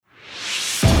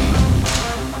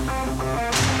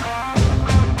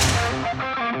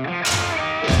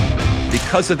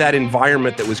because of that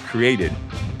environment that was created,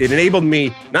 it enabled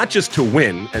me not just to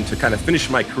win and to kind of finish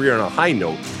my career on a high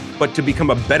note, but to become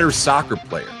a better soccer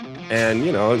player. And,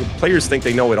 you know, players think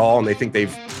they know it all and they think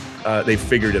they've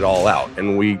figured it all out.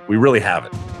 And we really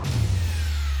haven't.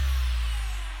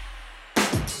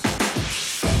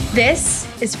 This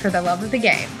is For the Love of the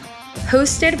Game,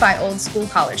 hosted by old school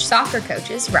college soccer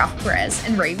coaches Ralph Perez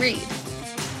and Ray Reed.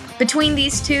 Between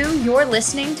these two, you're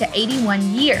listening to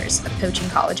 81 years of coaching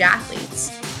college athletes,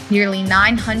 nearly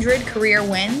 900 career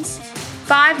wins,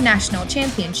 5 national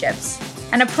championships,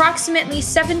 and approximately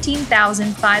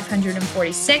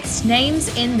 17,546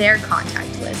 names in their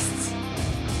contact lists.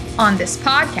 On this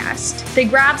podcast, they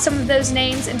grab some of those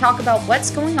names and talk about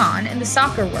what's going on in the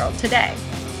soccer world today.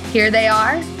 Here they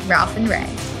are, Ralph and Ray.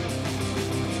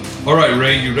 All right,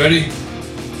 Ray, you ready?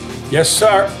 Yes,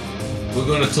 sir. We're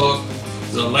going to talk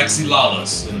to Alexi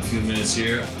Lalas in a few minutes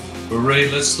here. But Ray,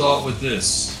 let's start with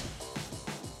this.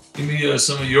 Give me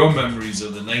some of your memories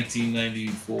of the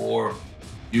 1994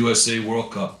 USA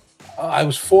World Cup. I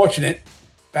was fortunate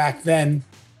back then.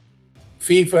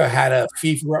 FIFA had a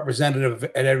FIFA representative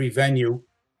at every venue,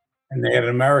 and they had an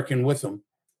American with them.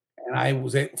 And I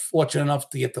was fortunate enough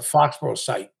to get the Foxborough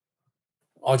site.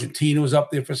 Argentina was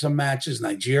up there for some matches,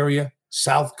 Nigeria,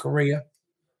 South Korea.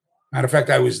 Matter of fact,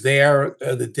 I was there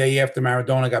the day after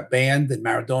Maradona got banned, and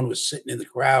Maradona was sitting in the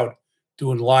crowd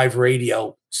doing live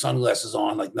radio, sunglasses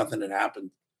on, like nothing had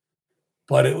happened.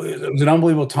 But it was an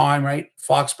unbelievable time, right?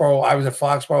 Foxborough, I was at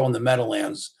Foxborough in the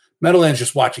Meadowlands. Meadowlands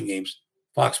just watching games.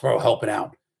 Foxborough helping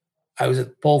out. I was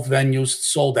at both venues,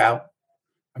 sold out.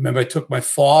 I remember I took my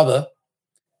father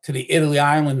to the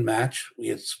Italy-Ireland match. We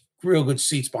had real good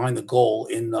seats behind the goal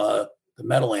in the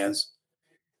Meadowlands.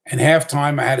 And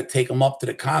halftime, I had to take him up to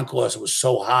the concourse. It was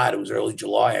so hot. It was early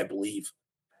July, I believe.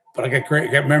 But I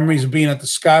got memories of being at the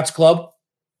Scots Club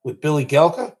with Billy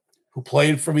Gelka, who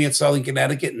played for me at Southern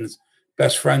Connecticut and is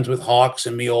best friends with Hawks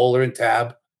and Miola and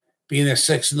Tab. Being there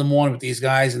 6 a.m. with these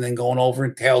guys and then going over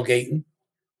and tailgating.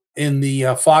 In the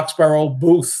Foxborough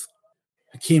booth,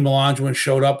 Hakeem Olajuwon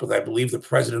showed up with, I believe, the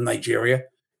president of Nigeria.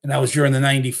 And that was during the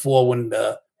 94 when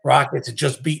the Rockets had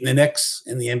just beaten the Knicks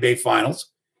in the NBA Finals.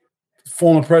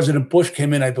 Former President Bush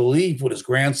came in, I believe, with his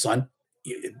grandson,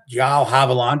 Yao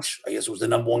Havilanche. I guess was the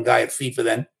number one guy at FIFA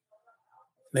then.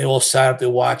 They all sat up there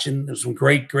watching. There was some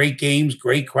great games,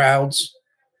 great crowds.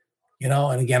 You know,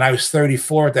 and again, I was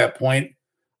 34 at that point.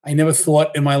 I never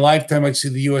thought in my lifetime I'd see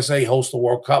the USA host the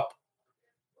World Cup.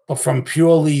 But from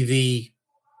purely the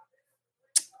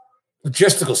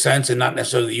logistical sense and not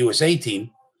necessarily the USA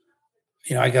team,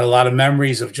 you know, I got a lot of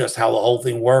memories of just how the whole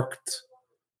thing worked.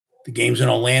 The games in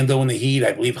Orlando in the heat.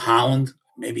 I believe Holland,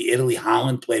 maybe Italy,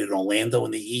 Holland played in Orlando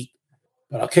in the heat.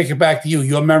 But I'll kick it back to you.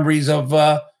 Your memories of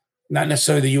not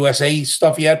necessarily the USA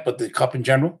stuff yet, but the Cup in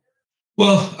general?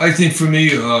 Well, I think for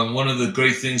me, one of the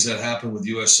great things that happened with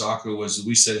U.S. soccer was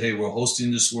we said, hey, we're hosting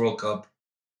this World Cup.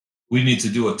 We need to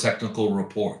do a technical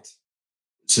report.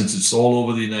 Since it's all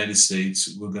over the United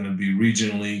States, we're going to be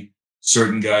regionally,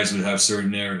 certain guys would have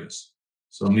certain areas.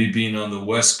 So me being on the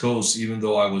West Coast, even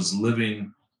though I was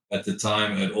living at the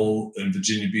time in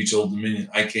Virginia Beach, Old Dominion,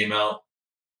 I came out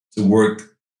to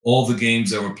work all the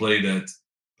games that were played at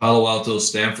Palo Alto,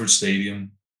 Stanford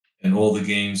Stadium, and all the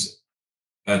games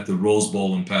at the Rose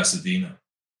Bowl in Pasadena.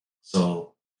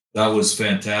 So that was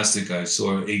fantastic. I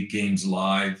saw 8 games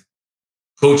live.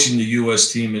 Coaching the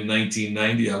U.S. team in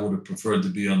 1990, I would have preferred to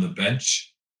be on the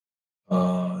bench.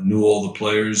 Knew all the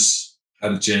players,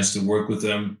 had a chance to work with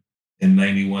them in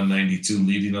 91, 92,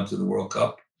 leading up to the World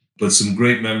Cup. But some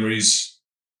great memories,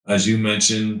 as you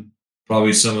mentioned.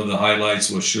 Probably some of the highlights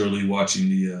was surely watching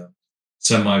the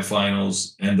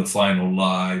semifinals and the final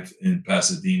live in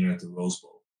Pasadena at the Rose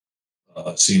Bowl.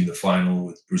 Seeing the final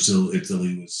with Brazil,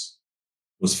 Italy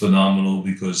was phenomenal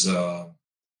because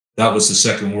that was the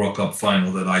second World Cup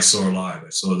final that I saw live. I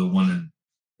saw the one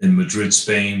in Madrid,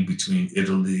 Spain, between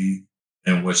Italy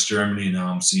and West Germany. Now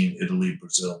I'm seeing Italy,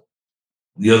 Brazil.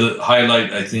 The other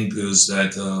highlight, I think, is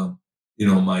that,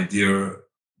 my dear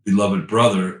beloved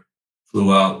brother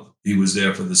flew out. He was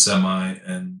there for the semi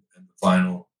and the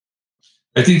final.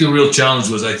 I think the real challenge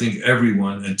was, I think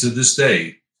everyone, and to this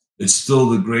day, it's still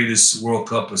the greatest World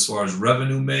Cup as far as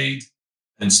revenue made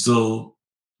and still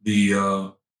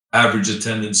the average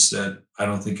attendance that I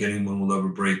don't think anyone will ever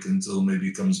break until maybe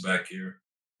it comes back here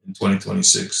in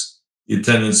 2026. The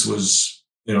attendance was,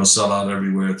 sell out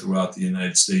everywhere throughout the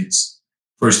United States.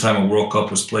 First time a World Cup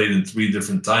was played in 3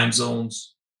 different time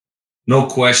zones. No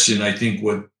question, I think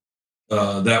what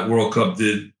that World Cup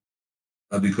did,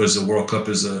 because the World Cup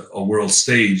is a world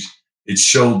stage, it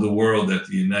showed the world that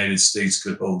the United States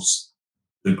could host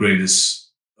the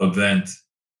greatest event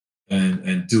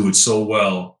and do it so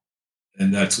well,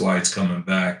 and that's why it's coming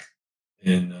back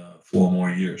in 4 more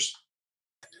years.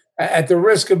 At the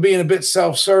risk of being a bit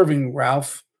self-serving,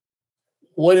 Ralph,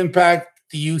 what impact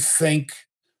do you think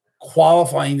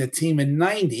qualifying the team in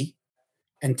 '90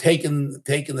 and taking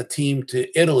the team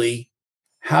to Italy,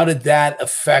 how did that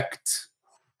affect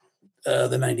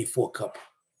the '94 Cup?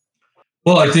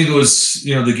 Well, I think it was,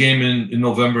 the game in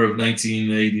November of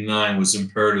 1989 was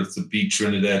imperative to beat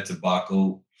Trinidad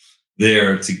Tobago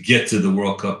there to get to the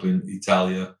World Cup in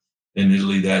Italia in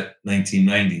Italy that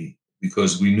 1990,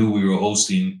 because we knew we were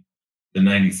hosting the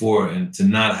 94, and to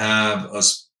not have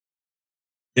us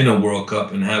in a World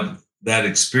Cup and have that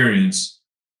experience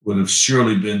would have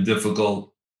surely been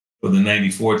difficult for the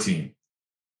 94 team.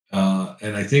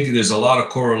 And I think there's a lot of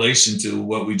correlation to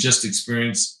what we just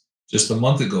experienced just a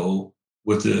month ago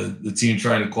with the team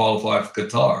trying to qualify for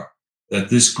Qatar, that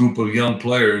this group of young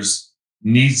players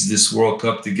needs this World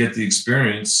Cup to get the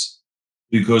experience,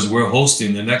 because we're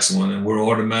hosting the next one and we're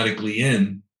automatically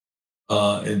in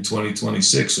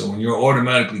 2026. So when you're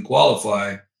automatically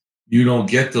qualified, you don't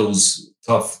get those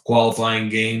tough qualifying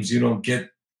games. You don't get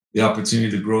the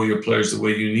opportunity to grow your players the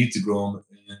way you need to grow them.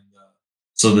 And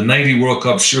so the '90 World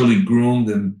Cup surely groomed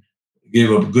and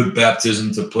gave a good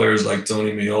baptism to players like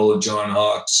Tony Meola, John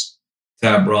Hawkes,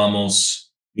 Tab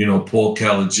Ramos, Paul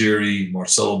Caligiuri,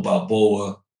 Marcelo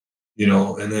Balboa,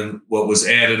 and then what was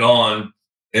added on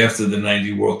after the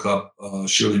 '90 World Cup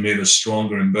surely made us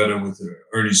stronger and better with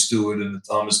Ernie Stewart and the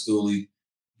Thomas Dooley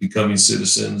becoming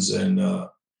citizens. And,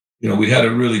 we had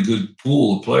a really good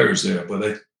pool of players there.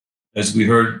 But as we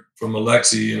heard from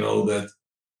Alexi, that,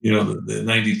 the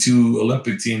 '92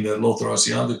 Olympic team that Lothar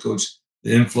Osiander coached,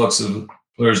 the influx of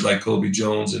players like Kobe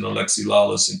Jones and Alexi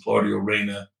Lalas and Claudio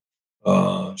Reyna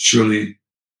surely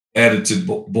added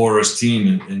to Bora's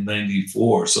team in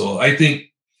 '94. So I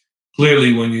think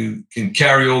clearly when you can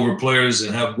carry over players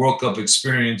and have World Cup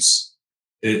experience,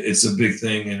 it's a big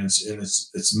thing, and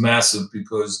it's massive,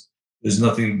 because there's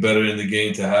nothing better in the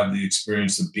game to have the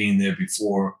experience of being there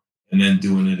before and then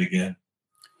doing it again.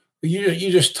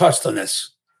 You just touched on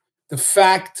this. The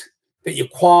fact that you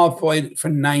qualified for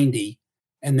 '90,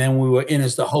 and then we were in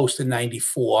as the host in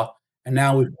 '94, and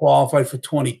now we've qualified for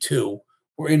 '22.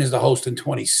 We're in as the host in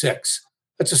 '26.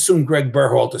 Let's assume Greg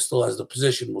Berhalter still has the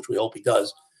position, which we hope he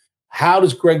does. How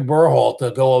does Greg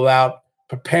Berhalter go about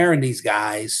preparing these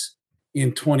guys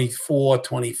in 24,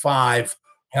 25,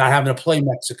 not having to play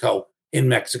Mexico in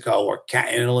Mexico or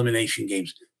in elimination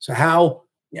games? So how,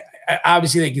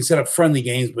 obviously they can set up friendly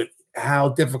games, but how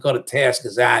difficult a task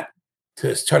is that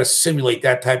to try to simulate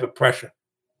that type of pressure?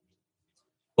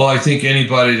 Well, I think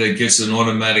anybody that gets an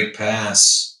automatic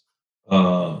pass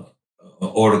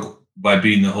or by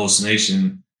being the host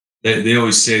nation, they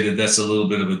always say that that's a little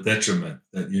bit of a detriment,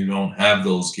 that you don't have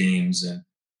those games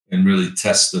and really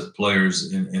test the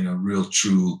players in a real,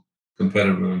 true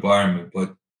competitive environment.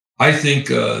 But I think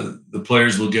the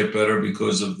players will get better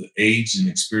because of the age and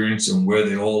experience and where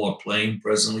they all are playing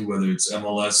presently, whether it's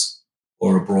MLS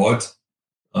or abroad.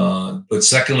 But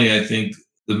secondly, I think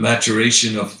the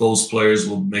maturation of those players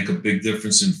will make a big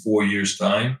difference in 4 years'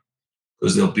 time,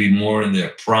 because they'll be more in their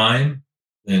prime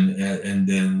and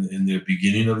then in their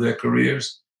beginning of their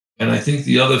careers. And I think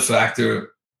the other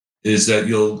factor is that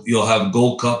you'll have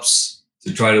Gold Cups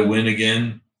to try to win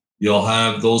again. You'll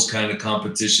have those kind of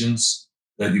competitions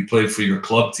that you play for your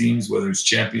club teams, whether it's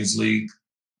Champions League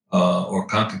or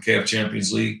CONCACAF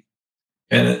Champions League.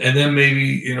 And then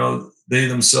maybe, they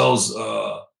themselves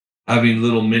having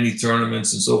little mini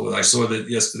tournaments and so forth. I saw that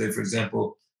yesterday, for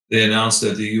example, they announced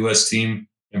that the U.S. team,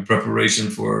 in preparation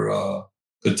for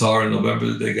Qatar in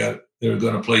November, they're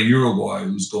going to play Uruguay,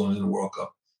 who's going to the World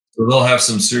Cup. So they'll have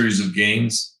some series of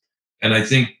games. And I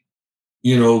think,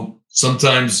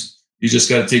 sometimes you just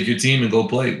got to take your team and go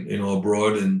play,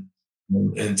 abroad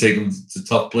and take them to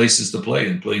tough places to play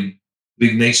and play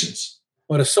big nations.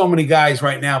 Well, there's so many guys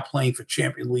right now playing for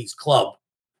Champions League's club.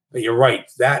 But you're right,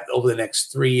 that over the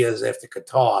next 3 years after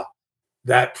Qatar,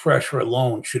 that pressure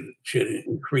alone should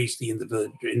increase the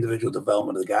individual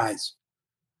development of the guys.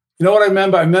 You know what I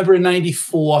remember? I remember in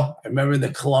 '94, I remember in the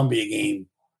Colombia game,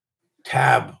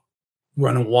 Tab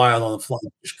running wild on the flank,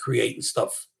 just creating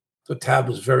stuff. So Tab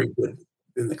was very good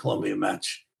in the Colombia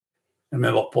match. I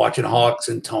remember watching Hawks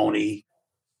and Tony,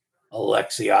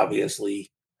 Alexi,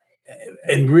 obviously.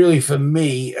 And really, for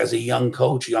me, as a young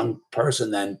coach, young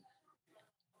person then,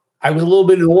 I was a little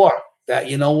bit in awe that,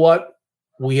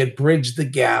 we had bridged the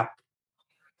gap,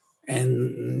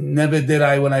 and never did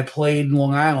I, when I played in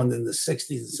Long Island in the 60s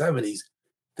and 70s,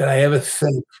 did I ever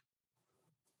think,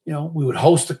 we would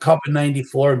host a cup in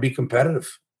 '94 and be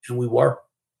competitive, and we were.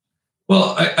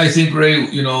 Well, I think, Ray,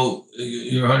 you're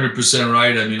 100%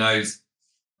 right. I mean, I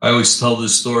always tell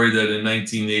this story that in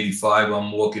 1985,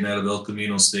 I'm walking out of El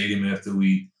Camino Stadium after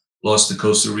we lost to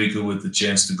Costa Rica with the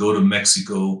chance to go to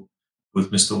Mexico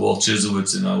with Mr. Walt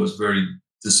Chisowitz, and I was very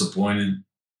disappointed.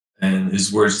 And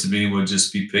his words to me were,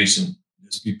 just be patient.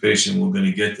 Just be patient. We're going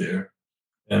to get there.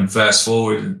 And fast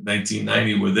forward, in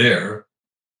 1990, we're there.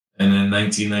 And in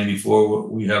 1994,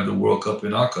 we have the World Cup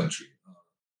in our country.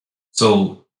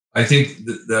 So I think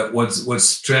that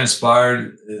what's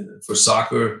transpired for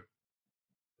soccer,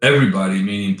 everybody,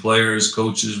 meaning players,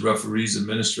 coaches, referees,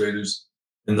 administrators,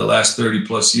 in the last 30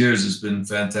 plus years has been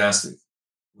fantastic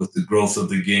with the growth of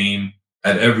the game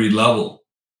at every level.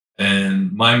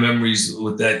 And my memories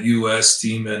with that U.S.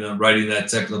 team and writing that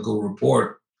technical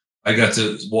report, I got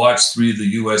to watch 3 of the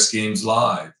U.S. games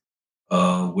live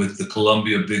with the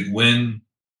Colombia big win,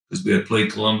 because we had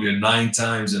played Colombia 9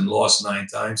 times and lost 9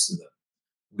 times to them.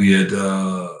 We had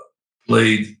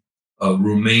played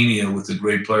Romania with a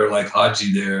great player like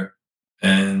Hadji there.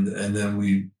 And then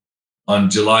we, on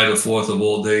July the 4th of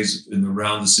all days, in the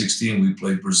round of 16, we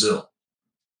played Brazil.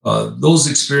 Those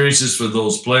experiences for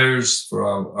those players, for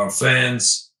our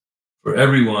fans, for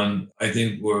everyone, I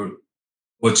think were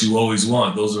what you always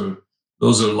want. Those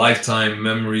are lifetime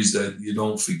memories that you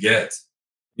don't forget.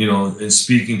 And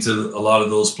speaking to a lot of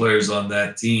those players on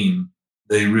that team,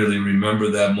 they really remember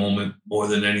that moment more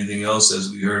than anything else, as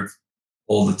we heard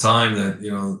all the time, that,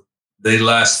 they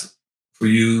last for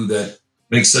you, that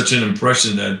makes such an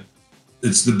impression that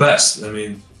it's the best. I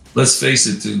mean, let's face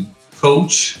it, to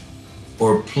coach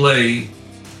or play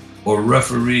or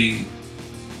referee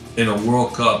in a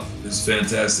World Cup is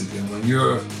fantastic. And when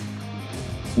you're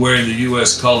wearing the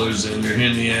U.S. colors and you're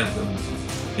hearing the anthem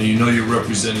and you're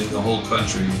representing the whole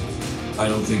country, I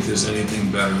don't think there's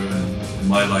anything better in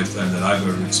my lifetime that I've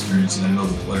ever experienced. And I know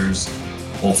the players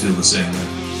all feel the same way.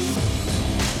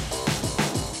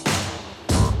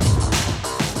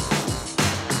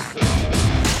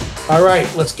 All right,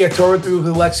 let's get to it through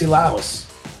with Alexi Lalas.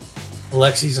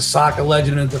 Alexi's a soccer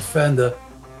legend and defender,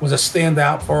 was a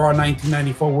standout for our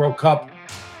 1994 World Cup.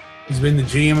 He's been the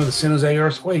GM of the San Jose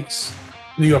Earthquakes,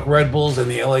 New York Red Bulls,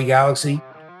 and the LA Galaxy.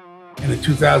 And in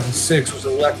 2006 was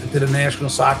elected to the National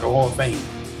Soccer Hall of Fame.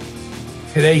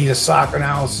 Today, he's a soccer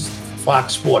analyst for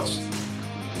Fox Sports.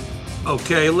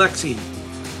 Okay, Alexi,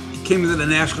 you came into the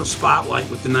national spotlight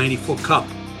with the '94 Cup.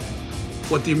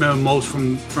 What do you remember most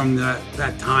from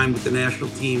that time with the national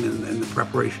team and the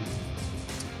preparation?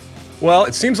 Well,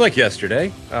 it seems like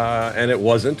yesterday, and it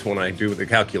wasn't when I do the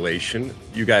calculation.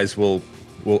 You guys will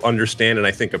understand and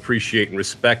I think appreciate and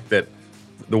respect that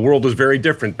the world was very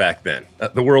different back then.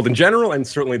 The world in general, and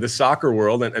certainly the soccer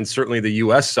world, and certainly the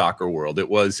U.S. soccer world. It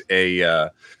was a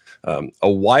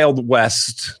Wild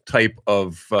West type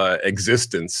of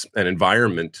existence and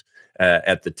environment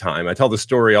at the time. I tell the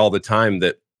story all the time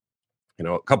that,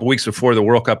 a couple weeks before the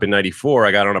World Cup in '94,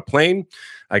 I got on a plane.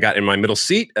 I got in my middle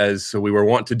seat, as we were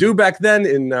wont to do back then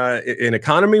in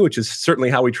economy, which is certainly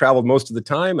how we traveled most of the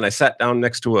time. And I sat down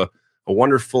next to a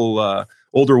wonderful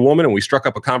older woman, and we struck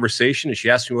up a conversation. And she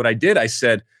asked me what I did. I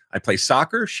said, I play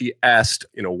soccer. She asked,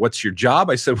 what's your job?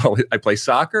 I said, well, I play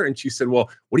soccer. And she said, well,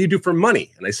 what do you do for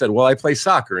money? And I said, well, I play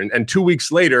soccer. And 2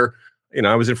 weeks later,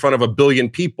 I was in front of 1 billion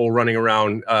people running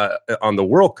around on the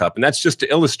World Cup. And that's just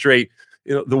to illustrate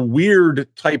the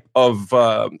weird type of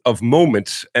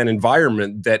moment and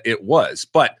environment that it was.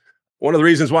 But one of the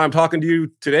reasons why I'm talking to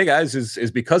you today, guys,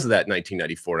 is because of that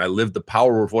 1994. And I lived the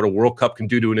power of what a World Cup can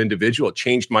do to an individual. It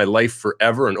changed my life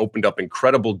forever and opened up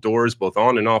incredible doors, both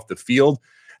on and off the field.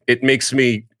 It makes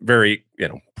me very,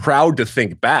 proud to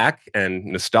think back and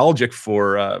nostalgic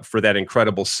for that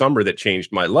incredible summer that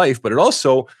changed my life. But it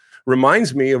also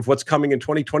reminds me of what's coming in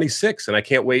 2026. And I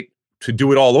can't wait to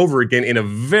do it all over again in a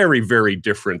very, very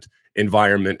different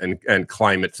environment and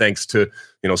climate, thanks to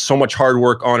so much hard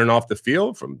work on and off the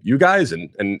field from you guys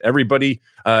and everybody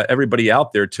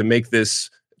out there to make this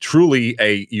truly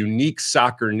a unique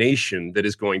soccer nation that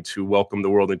is going to welcome the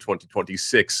world in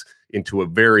 2026 into a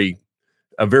very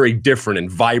different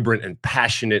and vibrant and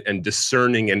passionate and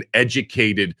discerning and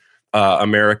educated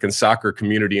American soccer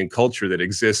community and culture that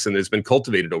exists and has been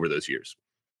cultivated over those years.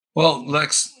 Well,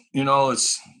 Lex,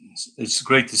 it's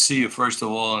great to see you, first of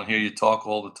all, and hear you talk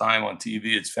all the time on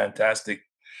TV. It's fantastic.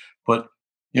 But,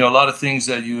 a lot of things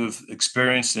that you've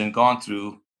experienced and gone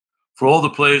through, for all the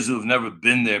players who have never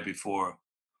been there before,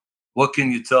 what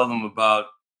can you tell them about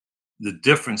the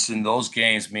difference in those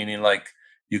games? Meaning, like,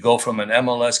 you go from an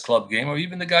MLS club game, or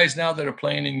even the guys now that are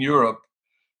playing in Europe,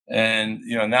 and,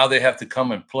 now they have to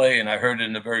come and play. And I heard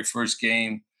in the very first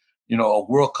game, a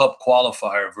World Cup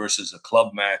qualifier versus a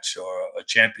club match or a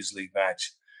Champions League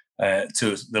match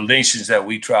to the nations that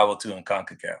we travel to in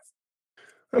CONCACAF.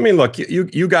 I mean, look,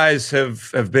 you guys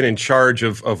have been in charge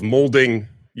of molding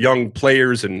young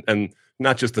players and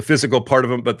not just the physical part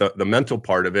of them, but the mental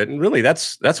part of it. And really,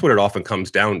 that's what it often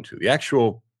comes down to. The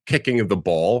actual kicking of the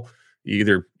ball,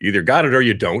 you either got it or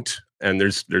you don't. And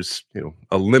there's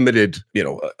a limited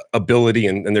ability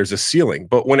and there's a ceiling.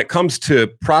 But when it comes to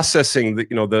processing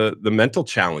the mental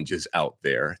challenges out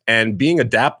there and being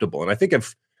adaptable, and I think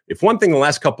if one thing the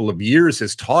last couple of years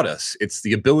has taught us, it's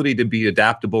the ability to be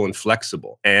adaptable and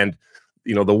flexible. And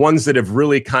the ones that have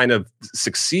really kind of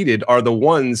succeeded are the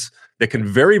ones that can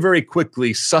very, very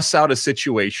quickly suss out a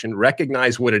situation,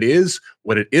 recognize what it is,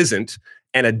 what it isn't,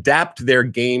 and adapt their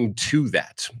game to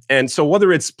that. And so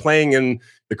whether it's playing in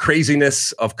the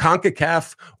craziness of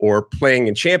CONCACAF or playing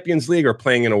in Champions League or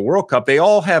playing in a World Cup, they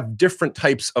all have different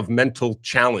types of mental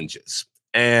challenges.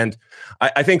 And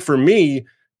I think for me,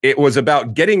 it was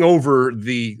about getting over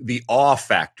the awe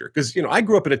factor. Because, I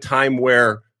grew up at a time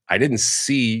where I didn't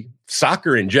see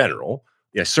soccer in general.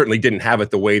 I certainly didn't have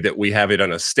it the way that we have it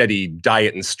on a steady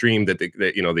diet and stream that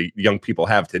the young people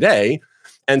have today.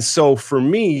 And so for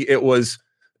me, it was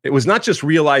not just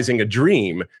realizing a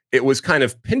dream. It was kind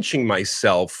of pinching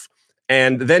myself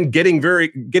and then getting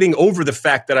over the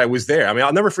fact that I was there. I mean,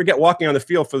 I'll never forget walking on the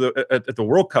field at the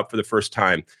World Cup for the first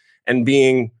time and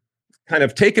being kind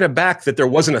of taken aback that there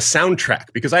wasn't a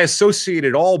soundtrack, because I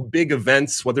associated all big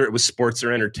events, whether it was sports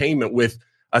or entertainment, with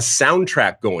a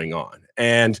soundtrack going on.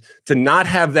 And to not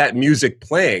have that music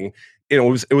playing, it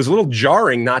was a little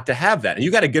jarring not to have that. And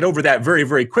you got to get over that very,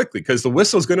 very quickly, because the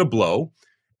whistle's going to blow.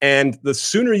 And the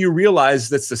sooner you realize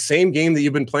that's the same game that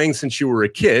you've been playing since you were a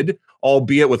kid,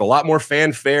 albeit with a lot more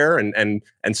fanfare and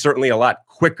certainly a lot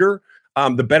quicker,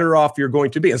 the better off you're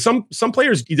going to be. And some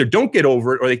players either don't get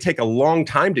over it or they take a long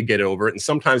time to get over it. And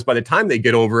sometimes by the time they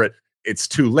get over it, it's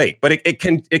too late. But it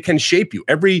can shape you.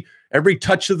 Every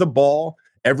touch of the ball,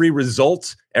 every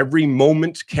result, every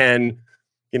moment can,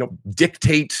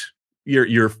 dictate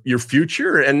your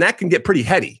future, and that can get pretty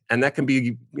heady, and that can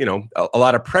be, a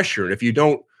lot of pressure. And if you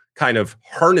don't kind of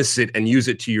harness it and use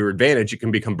it to your advantage, it can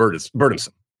become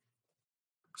burdensome.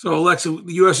 So, Alexa,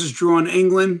 the U.S. has drawn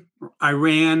England,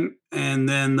 Iran, and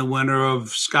then the winner of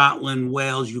Scotland,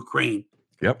 Wales, Ukraine.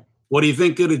 Yep. What do you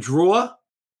think of the draw?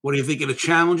 What do you think of the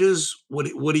challenges? What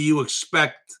do you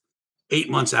expect 8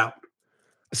 months out?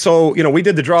 So, we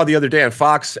did the draw the other day on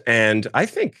Fox, and I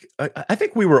think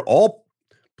we were all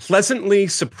pleasantly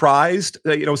surprised.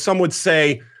 Some would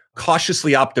say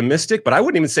cautiously optimistic, but I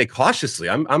wouldn't even say cautiously.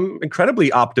 I'm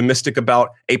incredibly optimistic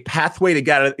about a pathway to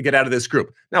get out of this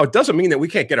group. Now, it doesn't mean that we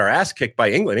can't get our ass kicked by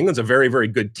England. England's a very, very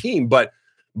good team, but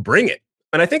bring it.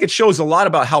 And I think it shows a lot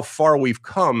about how far we've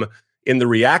come in the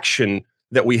reaction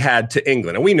that we had to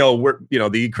England. And we know we're,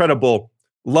 the incredible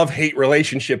love-hate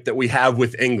relationship that we have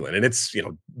with England. And it's,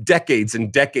 decades and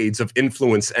decades of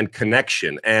influence and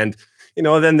connection. And,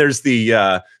 then there's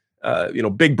the,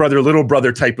 big brother, little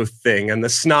brother type of thing, and the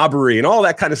snobbery and all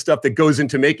that kind of stuff that goes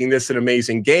into making this an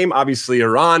amazing game. Obviously,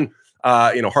 Iran,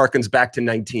 harkens back to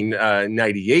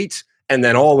 1998, and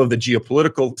then all of the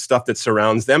geopolitical stuff that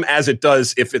surrounds them, as it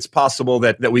does if it's possible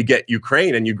that we get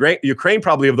Ukraine. And Ukraine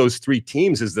probably of those three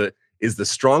teams is the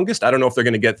strongest. I don't know if they're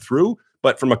going to get through,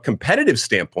 but from a competitive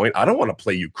standpoint, I don't want to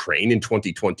play Ukraine in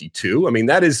 2022. I mean,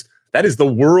 that is the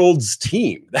world's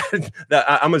team.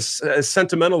 I'm as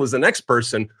sentimental as the next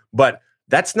person, but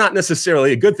that's not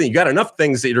necessarily a good thing. You got enough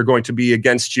things that are going to be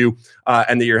against you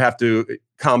and that you have to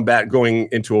combat going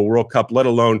into a World Cup, let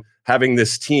alone having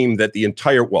this team that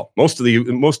most of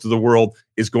the world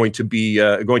is going to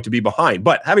be behind.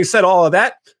 But having said all of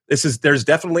that, there's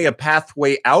definitely a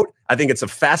pathway out. I think it's a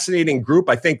fascinating group.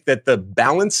 I think that the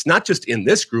balance, not just in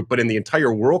this group, but in the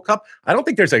entire World Cup, I don't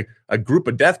think there's a group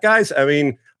of death, guys. I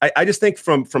mean, I just think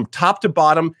from top to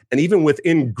bottom, and even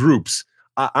within groups,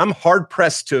 I'm hard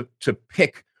pressed to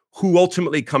pick who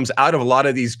ultimately comes out of a lot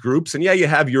of these groups. And yeah, you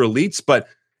have your elites, but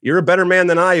you're a better man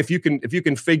than I if you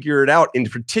can figure it out. In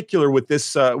particular with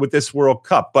this World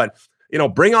Cup, but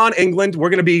bring on England. We're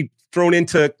going to be thrown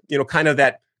into kind of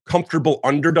that comfortable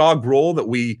underdog role that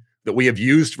we have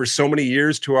used for so many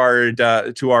years to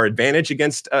our advantage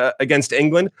against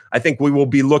England. I think we will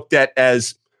be looked at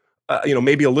as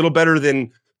maybe a little better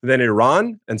than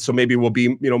Iran, and so maybe we'll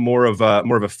be more of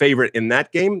a favorite in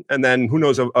that game. And then who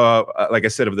knows? Like I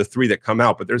said, of the three that come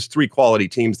out, but there's three quality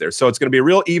teams there, so it's going to be a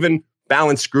real even,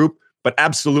 balanced group. But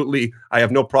absolutely, I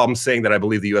have no problem saying that I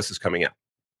believe the U.S. is coming out.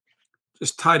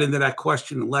 Just tied into that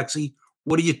question, Alexi,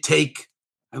 what do you take?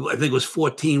 I think it was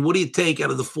 14. What do you take out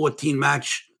of the 14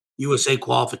 match USA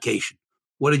qualification?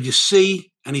 What did you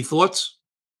see? Any thoughts?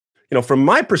 From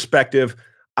my perspective,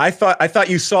 I thought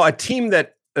you saw a team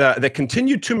that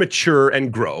continued to mature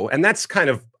and grow, and that's kind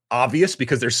of obvious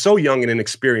because they're so young and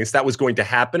inexperienced. That was going to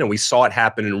happen, and we saw it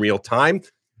happen in real time.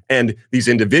 And these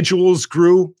individuals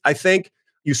grew. I think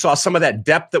you saw some of that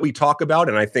depth that we talk about,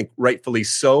 and I think rightfully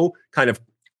so, kind of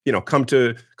come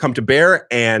to bear.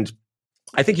 And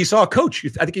I think you saw a coach.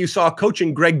 I think you saw a coach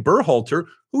in Greg Berhalter,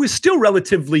 who is still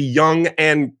relatively young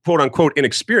and quote unquote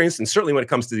inexperienced, and certainly when it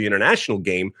comes to the international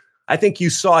game, I think you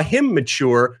saw him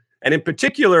mature. And in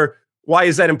particular, why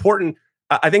is that important?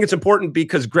 I think it's important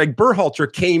because Greg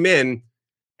Berhalter came in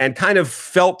and kind of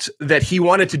felt that he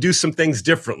wanted to do some things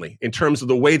differently in terms of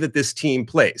the way that this team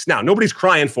plays. Now, nobody's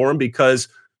crying for him because,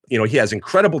 he has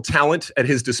incredible talent at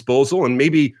his disposal, and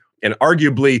maybe and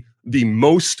arguably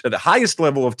the highest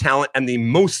level of talent and the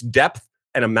most depth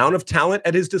and amount of talent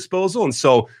at his disposal. And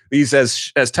so these,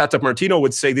 as Tata Martino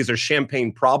would say, these are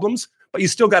champagne problems, but you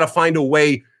still got to find a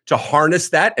way to harness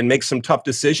that and make some tough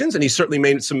decisions. And he certainly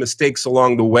made some mistakes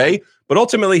along the way. But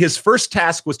ultimately, his first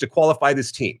task was to qualify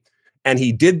this team. And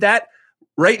he did that.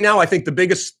 Right now, I think the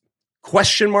biggest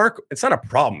question mark, it's not a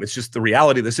problem. It's just the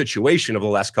reality of the situation of the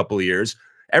last couple of years.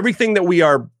 Everything that we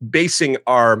are basing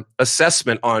our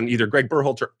assessment on, either Greg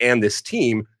Berhalter and this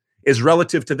team, is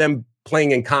relative to them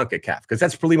playing in CONCACAF, because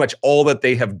that's pretty much all that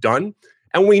they have done.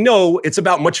 And we know it's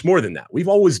about much more than that. We've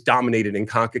always dominated in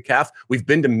CONCACAF. We've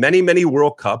been to many, many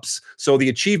World Cups. So the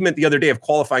achievement the other day of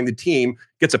qualifying the team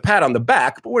gets a pat on the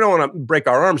back, but we don't want to break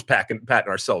our arms patting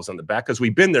ourselves on the back because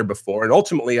we've been there before. And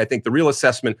ultimately, I think the real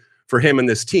assessment for him and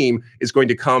this team is going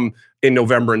to come in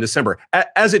November and December,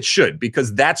 as it should,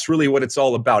 because that's really what it's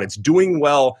all about. It's doing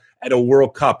well at a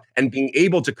World Cup and being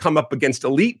able to come up against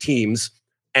elite teams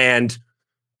and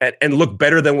look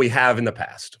better than we have in the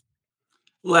past.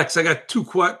 Lex, I got two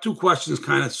questions,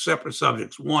 kind of separate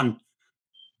subjects. One,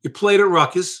 you played at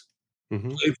Rutgers,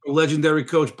 played for legendary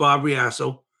coach Bob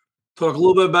Riasso. Talk a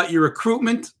little bit about your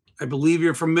recruitment. I believe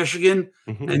you're from Michigan,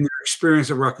 and your experience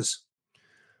at Rutgers.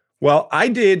 Well, I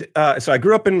did. So I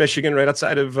grew up in Michigan, right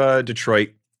outside of Detroit,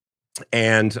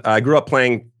 and I grew up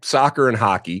playing soccer and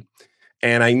hockey.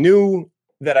 And I knew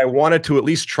that I wanted to at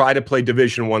least try to play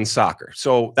Division I soccer.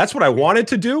 So that's what I wanted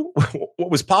to do. What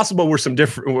was possible was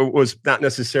not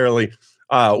necessarily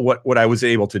what I was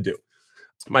able to do.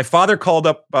 My father called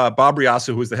up Bob Riasso,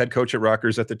 who was the head coach at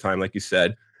Rutgers at the time, like you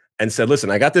said, and said,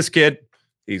 listen, I got this kid.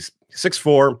 He's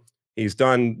 6'4". He's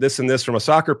done this and this from a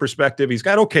soccer perspective. He's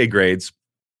got okay grades.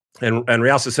 And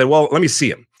Riasso said, well, let me see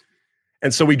him.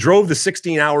 And so we drove the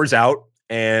 16 hours out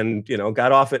and,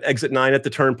 got off at exit 9 at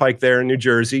the Turnpike there in New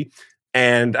Jersey.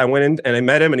 And I went in and I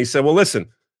met him and he said, well, listen,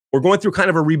 we're going through kind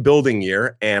of a rebuilding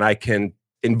year and I can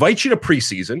invite you to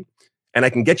preseason and I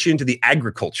can get you into the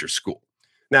agriculture school.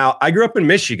 Now, I grew up in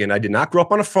Michigan. I did not grow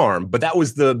up on a farm, but that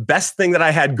was the best thing that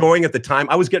I had going at the time.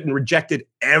 I was getting rejected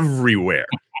everywhere.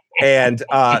 And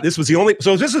this was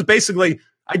basically,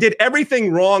 I did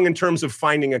everything wrong in terms of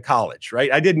finding a college,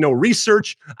 right? I did no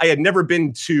research. I had never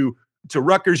been to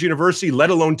Rutgers University, let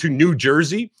alone to New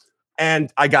Jersey. And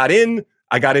I got into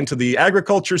the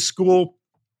agriculture school,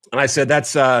 and I said,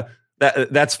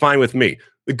 that's fine with me.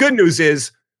 The good news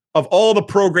is, of all the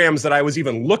programs that I was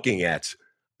even looking at,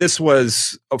 this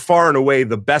was far and away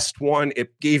the best one.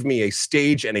 It gave me a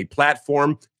stage and a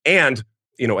platform and,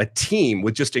 a team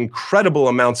with just incredible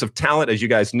amounts of talent. As you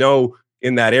guys know,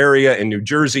 in that area in New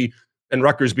Jersey, and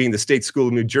Rutgers being the state school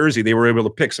of New Jersey, they were able to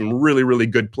pick some really, really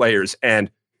good players.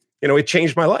 And, it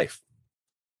changed my life.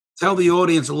 Tell the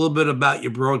audience a little bit about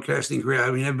your broadcasting career. I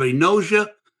mean, everybody knows you,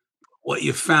 what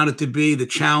you found it to be, the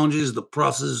challenges, the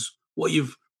process, what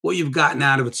you've gotten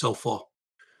out of it so far.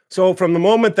 So from the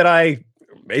moment that I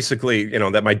basically,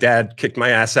 that my dad kicked my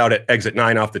ass out at exit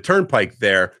 9 off the Turnpike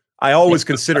there, I always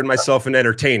considered myself an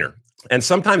entertainer. And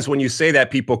sometimes when you say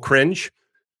that, people cringe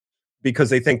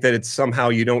because they think that it's somehow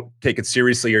you don't take it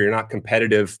seriously or you're not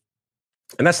competitive.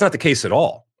 And that's not the case at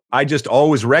all. I just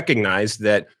always recognized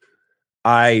that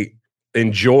I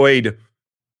enjoyed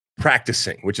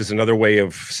practicing, which is another way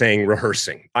of saying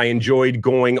rehearsing. I enjoyed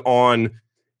going on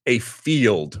a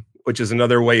field, which is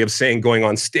another way of saying going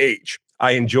on stage.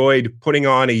 I enjoyed putting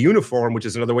on a uniform, which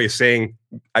is another way of saying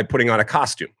I'm putting on a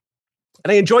costume.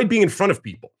 And I enjoyed being in front of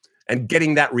people and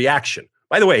getting that reaction.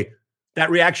 By the way, that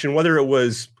reaction, whether it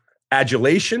was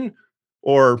adulation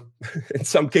or in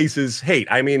some cases hate.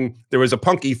 I mean, there was a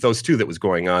punk ethos too that was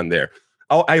going on there.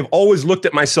 I've always looked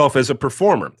at myself as a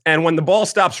performer. And when the ball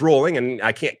stops rolling and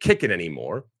I can't kick it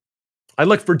anymore, I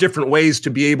look for different ways to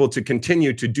be able to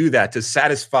continue to do that, to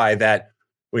satisfy that.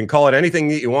 We can call it anything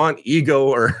that you want, ego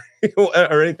or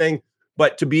anything,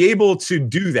 but to be able to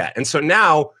do that. And so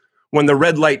now when the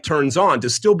red light turns on, to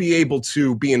still be able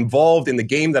to be involved in the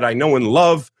game that I know and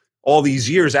love all these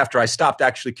years after I stopped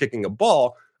actually kicking a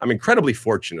ball. I'm incredibly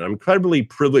fortunate. I'm incredibly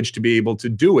privileged to be able to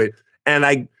do it. And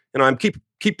I'm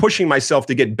keep pushing myself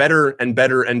to get better and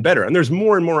better and better. And there's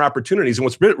more and more opportunities. And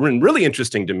what's really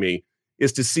interesting to me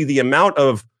is to see the amount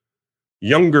of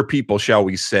younger people, shall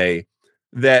we say,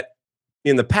 that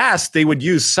in the past, they would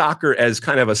use soccer as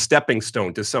kind of a stepping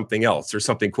stone to something else or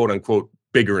something, quote unquote,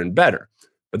 bigger and better.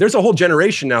 But there's a whole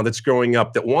generation now that's growing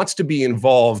up that wants to be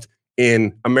involved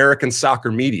in American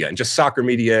soccer media and just soccer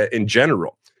media in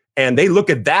general. And they look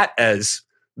at that as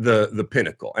the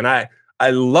pinnacle. And I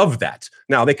love that.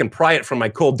 Now, they can pry it from my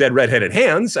cold, dead, redheaded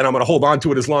hands, and I'm going to hold on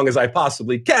to it as long as I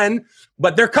possibly can,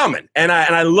 but they're coming. And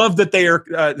I love that they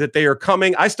are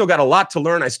coming. I still got a lot to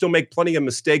learn. I still make plenty of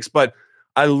mistakes, but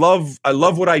I love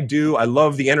what I do. I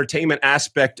love the entertainment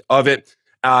aspect of it.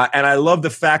 And I love the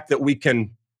fact that we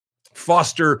can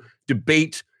foster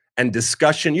debate and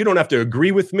discussion. You don't have to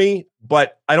agree with me,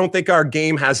 but I don't think our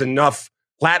game has enough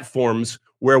platforms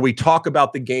where we talk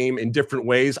about the game in different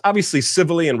ways, obviously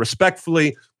civilly and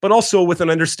respectfully, but also with an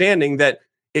understanding that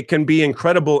it can be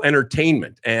incredible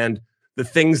entertainment. And the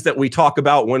things that we talk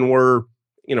about when we're,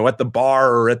 at the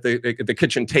bar or at the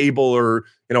kitchen table or,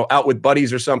 out with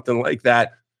buddies or something like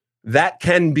that, that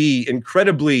can be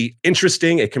incredibly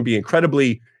interesting. It can be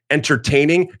incredibly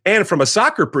entertaining. And from a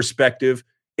soccer perspective,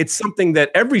 it's something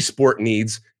that every sport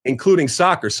needs, including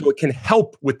soccer. So it can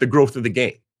help with the growth of the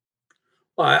game.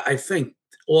 Well, I think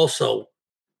also,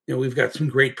 we've got some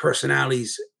great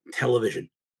personalities in television,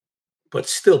 but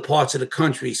still parts of the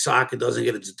country, soccer doesn't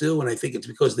get its due. And I think it's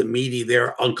because the media,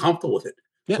 they're uncomfortable with it.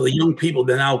 Yeah. So the young people,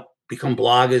 they now become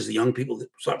bloggers. The young people that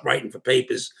start writing for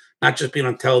papers, not just being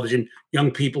on television,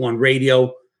 young people on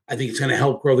radio. I think it's going to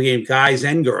help grow the game, guys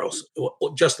and girls.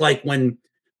 Just like when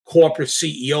corporate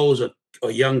CEOs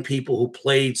are young people who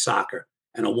played soccer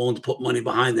and are willing to put money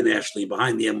behind the National League,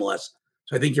 behind the MLS.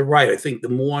 So I think you're right. I think the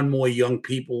more and more young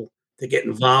people that get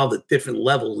involved at different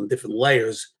levels and different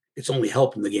layers, it's only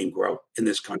helping the game grow in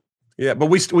this country. Yeah, but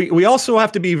we also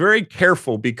have to be very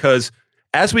careful because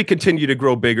as we continue to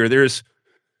grow bigger, there's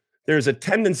a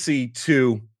tendency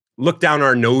to look down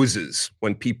our noses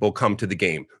when people come to the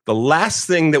game. The last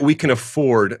thing that we can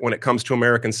afford when it comes to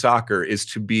American soccer is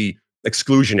to be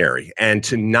exclusionary and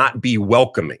to not be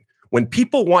welcoming. When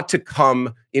people want to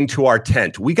come into our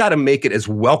tent, we got to make it as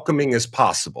welcoming as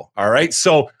possible. All right.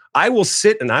 So I will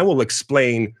sit and I will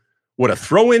explain what a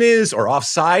throw-in is or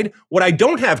offside. What I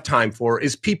don't have time for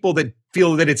is people that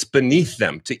feel that it's beneath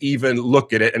them to even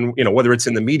look at it. And, whether it's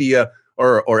in the media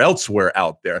or elsewhere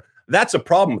out there, that's a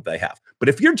problem that they have. But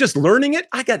if you're just learning it,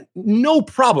 I got no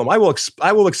problem. I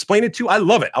will explain it to you. I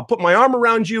love it. I'll put my arm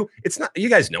around you. You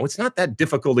guys know, it's not that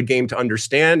difficult a game to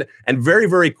understand. And very,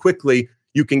 very quickly,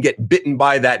 you can get bitten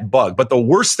by that bug. But the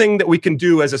worst thing that we can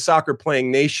do as a soccer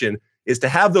playing nation is to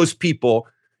have those people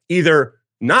either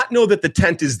not know that the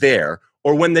tent is there,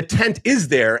 or when the tent is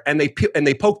there and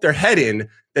they poke their head in,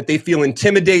 that they feel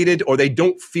intimidated or they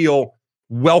don't feel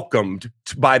welcomed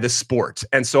by the sport.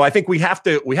 And so I think we have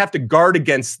to guard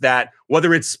against that,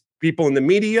 whether it's people in the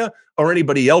media or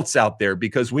anybody else out there,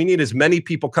 because we need as many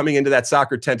people coming into that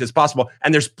soccer tent as possible.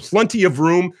 And there's plenty of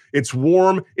room. It's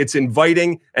warm, it's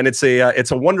inviting, and it's a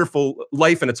wonderful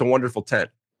life, and it's a wonderful tent.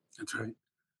 That's right.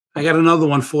 I got another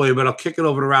one for you, but I'll kick it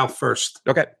over to Ralph first.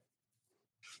 Okay.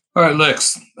 All right,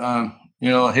 Lex.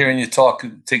 Hearing you talk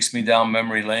takes me down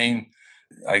memory lane.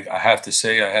 I have to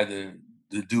say I had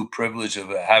the due privilege of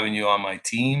having you on my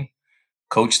team,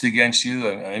 coached against you.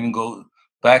 I even go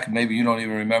back, maybe you don't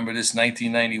even remember this,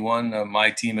 1991,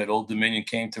 my team at Old Dominion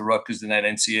came to Rutgers in that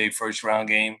NCAA first round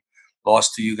game,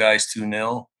 lost to you guys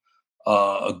 2-0.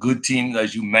 A good team,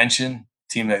 as you mentioned,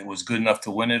 team that was good enough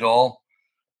to win it all.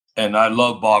 And I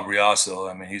love Bob Riasso.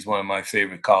 I mean, he's one of my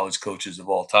favorite college coaches of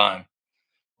all time.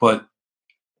 But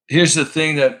here's the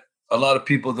thing that a lot of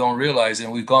people don't realize,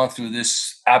 and we've gone through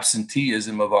this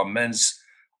absenteeism of our men's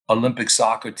Olympic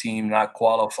soccer team not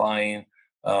qualifying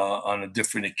on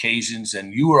different occasions.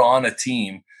 And you were on a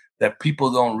team that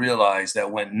people don't realize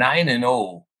that went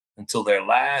 9-0 until their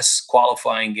last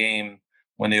qualifying game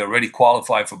when they already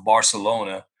qualified for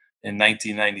Barcelona in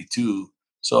 1992.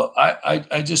 So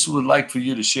I just would like for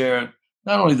you to share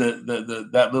not only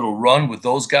that little run with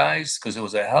those guys, because it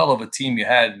was a hell of a team you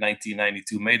had in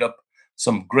 1992, made up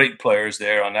some great players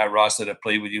there on that roster that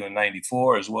played with you in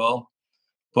 94 as well.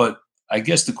 But I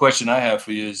guess the question I have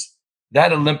for you is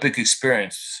that Olympic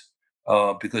experience,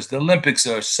 because the Olympics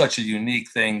are such a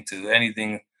unique thing to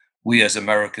anything we as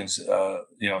Americans,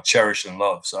 cherish and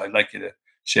love. So I'd like you to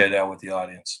share that with the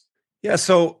audience. Yeah,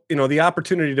 so the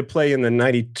opportunity to play in the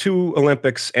 '92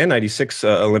 Olympics and '96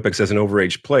 Olympics as an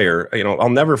overage player, I'll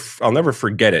never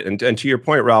forget it. And to your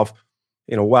point, Ralph,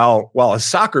 while as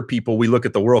soccer people we look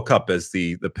at the World Cup as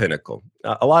the pinnacle,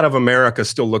 a lot of America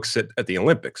still looks at the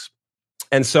Olympics,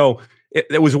 and so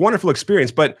it was a wonderful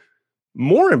experience. But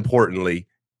more importantly,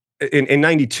 in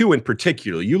 '92 in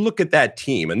particular, you look at that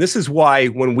team, and this is why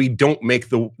when we don't make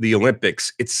the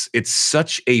Olympics, it's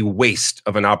such a waste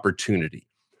of an opportunity,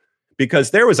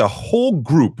 because there was a whole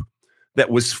group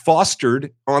that was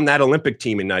fostered on that Olympic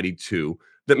team in '92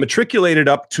 that matriculated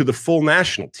up to the full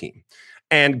national team.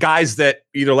 And guys that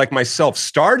either like myself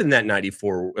starred in that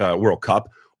 '94 World Cup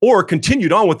or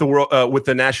continued on with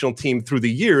the national team through the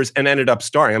years and ended up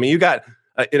starring. I mean,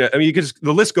 the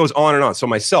list goes on and on. So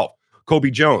myself, Kobe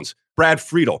Jones, Brad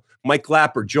Friedel, Mike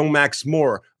Lapper, Joe Max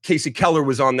Moore, Casey Keller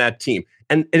was on that team.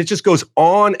 And it just goes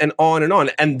on and on and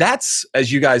on. And that's,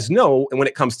 as you guys know, and when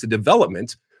it comes to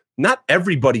development, not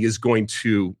everybody is going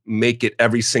to make it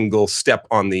every single step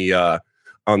on the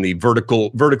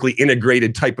vertically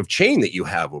integrated type of chain that you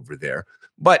have over there.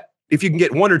 But if you can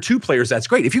get one or two players, that's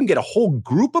great. If you can get a whole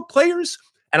group of players,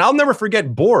 and I'll never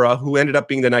forget Bora, who ended up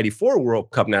being the '94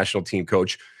 World Cup national team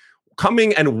coach,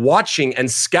 coming and watching and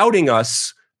scouting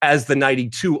us as the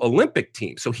 '92 Olympic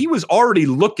team. So he was already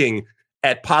looking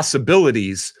at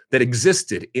possibilities that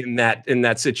existed in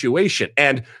that situation.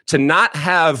 And to not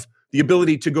have the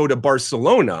ability to go to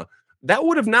Barcelona, that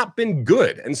would have not been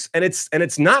good. And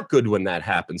it's not good when that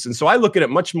happens. And so I look at it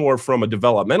much more from a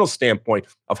developmental standpoint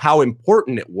of how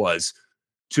important it was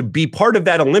to be part of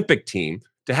that Olympic team,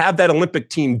 to have that Olympic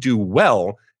team do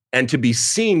well, and to be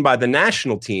seen by the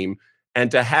national team,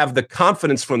 and to have the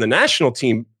confidence from the national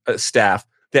team staff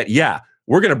that, yeah,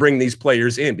 we're going to bring these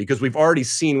players in because we've already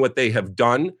seen what they have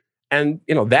done. And,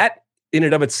 that in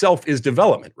and of itself is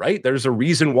development, right? There's a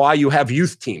reason why you have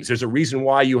youth teams. There's a reason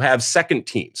why you have second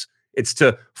teams. It's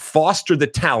to foster the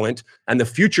talent and the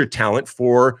future talent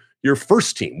for your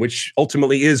first team, which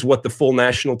ultimately is what the full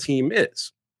national team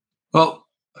is. Well,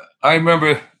 I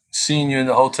remember seeing you in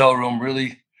the hotel room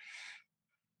really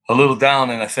a little down,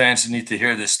 and the fans need to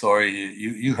hear this story.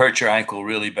 You hurt your ankle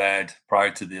really bad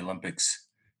prior to the Olympics,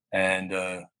 and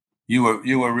you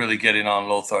were really getting on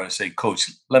Lothar to say,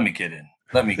 "Coach, let me get in.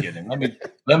 Let me get in.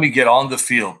 Let me get on the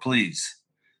field, please."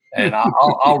 And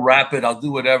I'll wrap it. I'll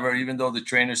do whatever, even though the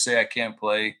trainers say I can't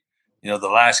play. The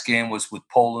last game was with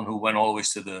Poland, who went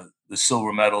always to the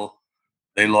silver medal.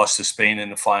 They lost to Spain in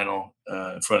the final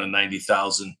in front of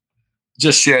 90,000.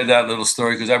 Just share that little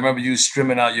story, because I remember you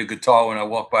strumming out your guitar when I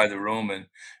walked by the room, and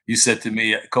you said to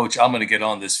me, "Coach, I'm going to get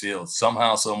on this field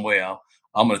somehow, some way.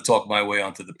 I'm going to talk my way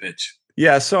onto the pitch."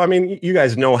 Yeah, so I mean, you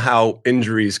guys know how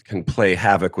injuries can play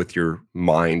havoc with your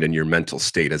mind and your mental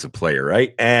state as a player,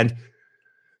 right? And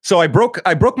so I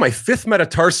broke my fifth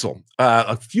metatarsal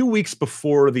a few weeks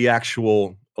before the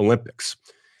actual Olympics,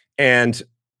 and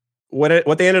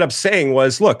what they ended up saying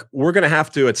was, "Look, we're going to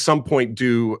have to at some point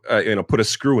put a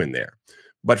screw in there,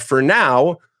 but for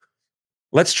now,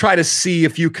 let's try to see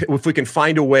if we can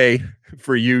find a way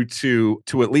for you to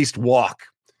at least walk."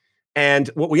 And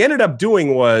what we ended up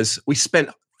doing was we spent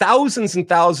thousands and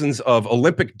thousands of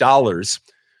Olympic dollars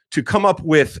to come up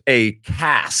with a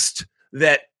cast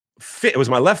that fit. It was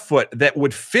my left foot that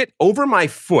would fit over my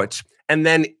foot and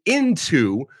then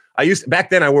into. Back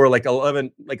then I wore like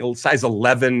a size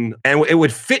 11, and it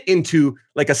would fit into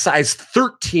like a size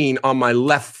 13 on my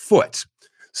left foot.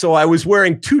 So I was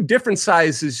wearing two different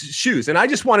sizes shoes, and I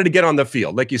just wanted to get on the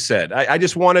field. Like you said, I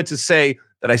just wanted to say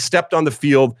that I stepped on the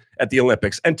field at the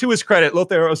Olympics. And to his credit,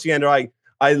 Lothar Osiander,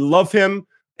 I love him.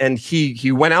 And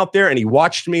he went out there and he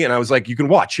watched me, and I was like, "You can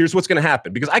watch. Here's what's going to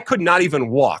happen," because I could not even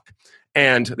walk.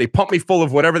 And they pumped me full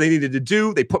of whatever they needed to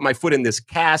do. They put my foot in this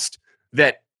cast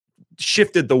that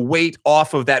shifted the weight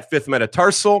off of that fifth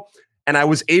metatarsal, and I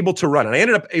was able to run. And I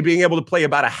ended up being able to play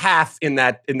about a half in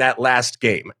that last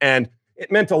game. And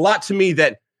it meant a lot to me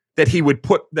that he would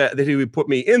put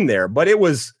me in there. But it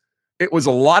was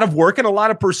a lot of work and a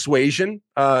lot of persuasion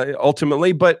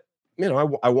ultimately. But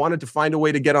I wanted to find a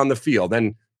way to get on the field,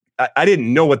 and I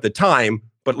didn't know at the time.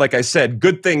 But like I said,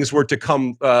 good things were to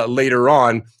come later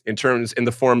on in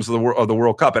the forms of the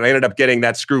World Cup, and I ended up getting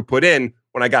that screw put in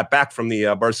when I got back from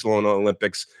the Barcelona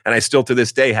Olympics, and I still to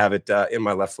this day have it in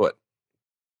my left foot.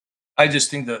 I just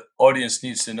think the audience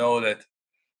needs to know that,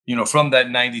 from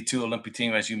that '92 Olympic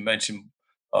team, as you mentioned,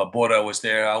 Bora was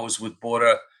there. I was with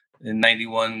Bora in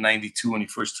 '91, '92 when he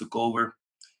first took over,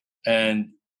 and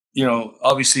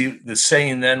obviously the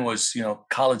saying then was,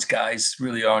 college guys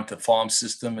really aren't the farm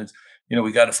system, and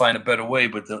we got to find a better way.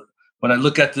 But when I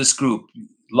look at this group,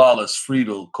 Lalas,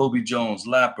 Friedel, Kobe Jones,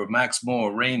 Lapper, Max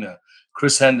Moore, Reyna,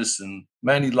 Chris Henderson,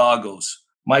 Manny Lagos,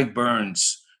 Mike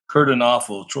Burns, Kurt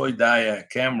Anoffel, Troy Dyack,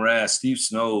 Cam Rass, Steve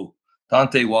Snow,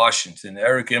 Dante Washington,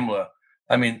 Eric Imler.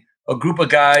 I mean, a group of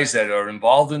guys that are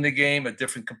involved in the game at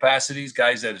different capacities,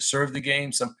 guys that have served the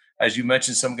game. Some, as you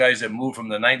mentioned, some guys that moved from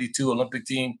the 92 Olympic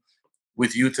team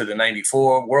with you to the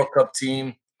 94 World Cup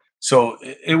team. So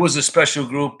it was a special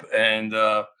group. And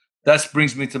that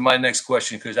brings me to my next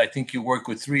question, because I think you work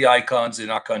with 3 icons in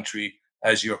our country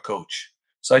as your coach.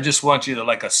 So I just want you to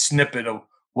like a snippet of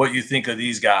what you think of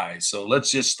these guys. So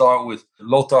let's just start with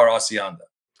Lothar Osianda.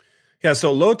 Yeah,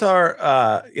 so Lothar,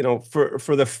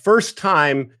 for the first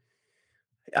time,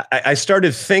 I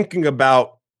started thinking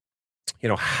about,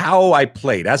 how I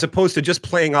played, as opposed to just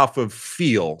playing off of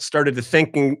feel. Started to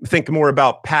think more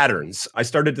about patterns. I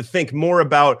started to think more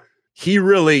about, he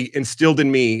really instilled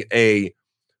in me a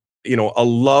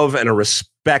love and a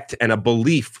respect and a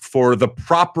belief for the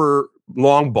proper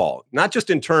long ball, not just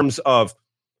in terms of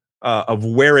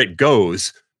where it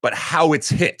goes, but how it's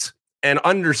hit, and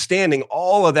understanding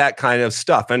all of that kind of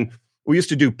stuff. And we used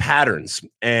to do patterns,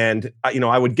 and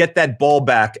I would get that ball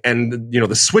back, and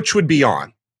the switch would be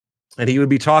on, and he would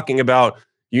be talking about,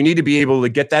 you need to be able to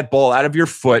get that ball out of your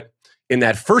foot in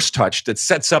that first touch that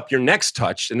sets up your next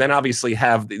touch, and then obviously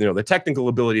have the technical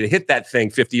ability to hit that thing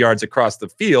 50 yards across the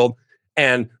field,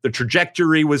 and the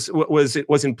trajectory was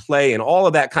in play, and all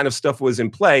of that kind of stuff was in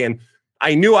play. And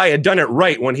I knew I had done it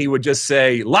right when he would just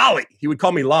say Lolly. He would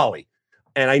call me Lolly.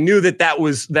 And I knew that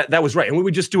was right. And we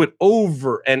would just do it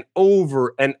over and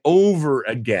over and over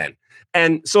again.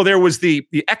 And so there was the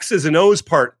X's and O's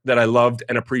part that I loved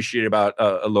and appreciated about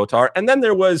Lothar. And then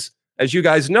there was, as you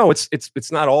guys know,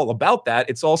 it's not all about that.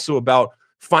 It's also about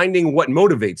finding what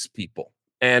motivates people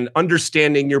and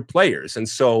understanding your players. And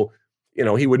so,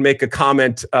 he would make a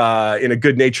comment in a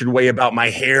good-natured way about my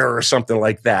hair or something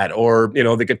like that, or,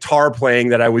 the guitar playing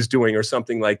that I was doing or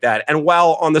something like that. And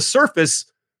while on the surface,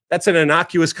 that's an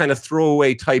innocuous kind of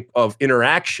throwaway type of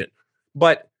interaction,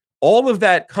 but all of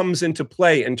that comes into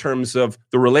play in terms of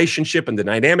the relationship and the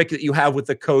dynamic that you have with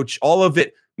the coach. All of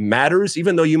it matters,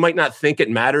 even though you might not think it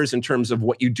matters in terms of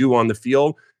what you do on the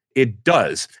field. It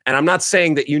does. And I'm not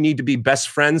saying that you need to be best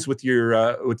friends with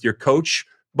your coach,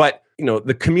 but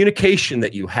the communication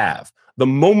that you have, the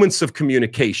moments of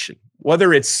communication,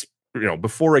 whether it's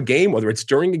before a game, whether it's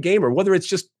during a game, or whether it's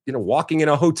just walking in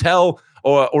a hotel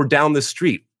or down the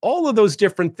street, all of those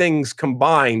different things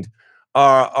combined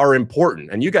are important.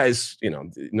 And you guys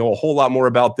know a whole lot more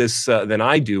about this than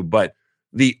I do, but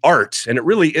the art, and it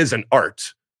really is an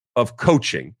art of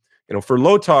coaching. For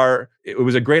Lothar, it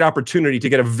was a great opportunity to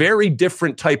get a very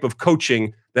different type of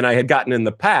coaching than I had gotten in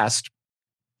the past,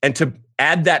 and to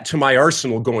add that to my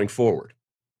arsenal going forward.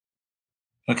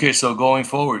 Okay, so going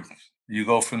forward, you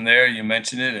go from there. You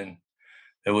mentioned it, and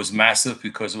it was massive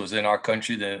because it was in our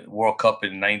country, the World Cup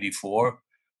in '94.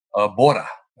 Bora.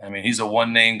 I mean, he's a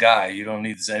one-name guy. You don't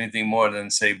need to say anything more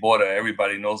than say Bora.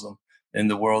 Everybody knows him in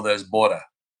the world as Bora.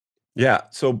 Yeah.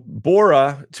 So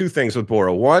Bora, 2 things with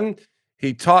Bora. One,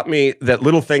 he taught me that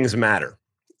little things matter,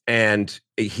 and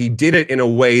he did it in a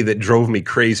way that drove me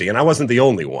crazy. And I wasn't the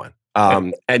only one.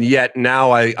 And yet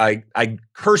now I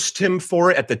cursed him for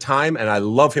it at the time, and I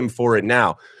love him for it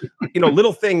now.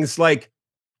 Little things like,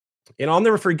 I'll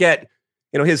never forget,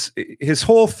 his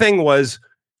whole thing was,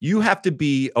 you have to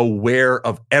be aware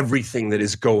of everything that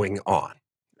is going on.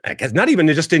 Because not even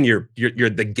just in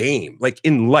the game, like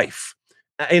in life.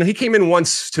 And he came in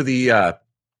once to the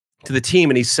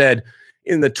team, and he said,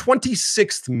 in the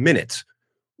 26th minute,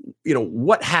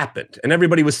 what happened? And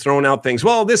everybody was throwing out things.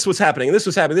 Well, this was happening. This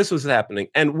was happening. This was happening.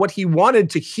 And what he wanted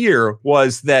to hear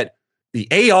was that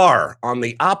the AR on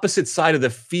the opposite side of the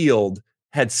field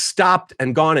had stopped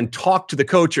and gone and talked to the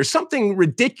coach or something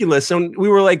ridiculous. And we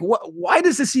were like, why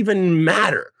does this even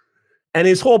matter? And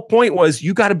his whole point was,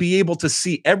 you got to be able to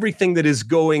see everything that is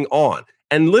going on,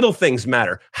 and little things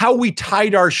matter. How we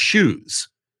tied our shoes.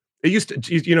 It used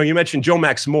to, you mentioned Joe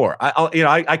Max Moore.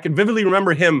 I can vividly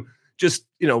remember him just,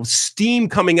 steam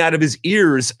coming out of his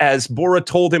ears as Bora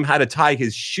told him how to tie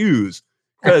his shoes.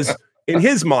 Because in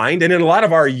his mind, and in a lot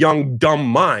of our young, dumb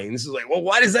minds, it's like, well,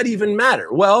 why does that even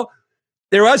matter? Well,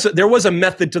 there was a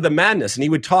method to the madness. And he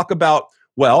would talk about,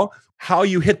 how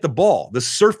you hit the ball. The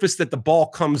surface that the ball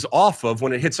comes off of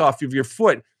when it hits off of your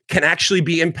foot can actually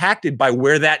be impacted by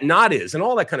where that knot is and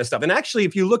all that kind of stuff. And actually,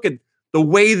 if you look at the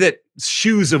way that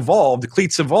shoes evolved, the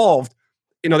cleats evolved,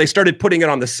 they started putting it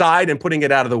on the side and putting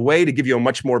it out of the way to give you a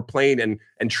much more plain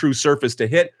and true surface to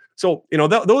hit. So,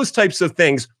 those types of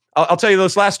things. I'll tell you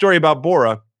this last story about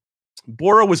Bora.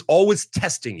 Bora was always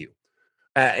testing you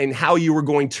in how you were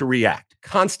going to react,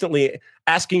 constantly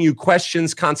asking you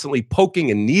questions, constantly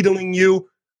poking and needling you.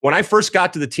 When I first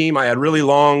got to the team, I had really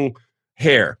long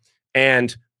hair,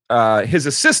 and his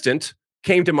assistant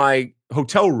came to my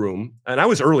hotel room, and I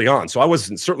was early on, so I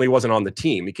certainly wasn't on the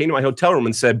team. He came to my hotel room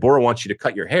and said, "Bora wants you to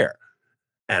cut your hair."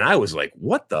 And I was like,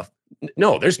 what the?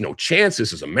 No, there's no chance.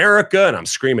 This is America. And I'm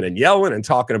screaming and yelling and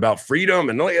talking about freedom.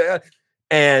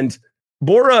 And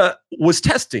Bora was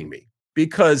testing me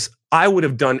because I would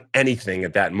have done anything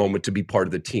at that moment to be part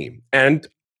of the team. And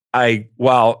I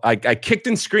kicked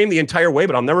and screamed the entire way,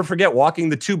 but I'll never forget walking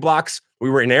the 2 blocks. We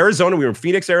were in Arizona. We were in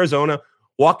Phoenix, Arizona,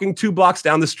 walking 2 blocks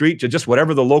down the street to just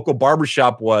whatever the local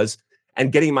barbershop was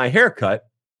and getting my hair cut.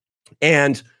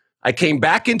 And I came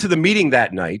back into the meeting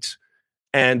that night,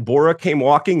 and Bora came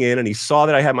walking in, and he saw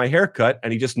that I had my hair cut,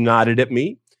 and he just nodded at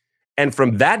me. And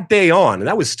from that day on, and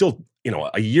that was still,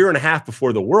 a year and a half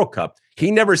before the World Cup, he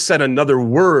never said another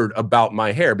word about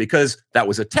my hair because that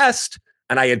was a test,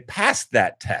 and I had passed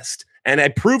that test. And I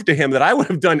proved to him that I would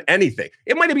have done anything.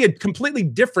 It might be a completely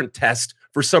different test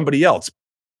for somebody else.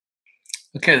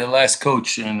 Okay, the last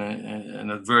coach and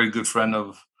a very good friend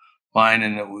of mine,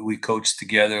 and we coached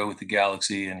together with the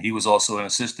Galaxy, and he was also an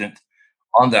assistant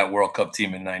on that World Cup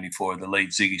team in '94, the late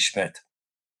Ziggy Schmidt.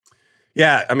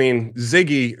 Yeah, I mean,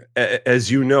 Ziggy,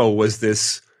 as you know, was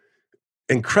this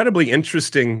incredibly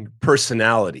interesting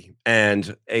personality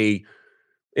and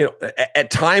at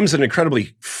times an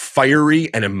incredibly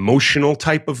fiery and emotional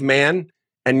type of man,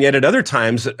 and yet at other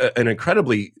times an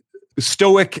incredibly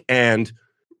stoic and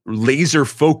laser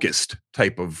focused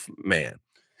type of man.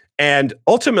 And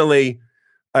ultimately,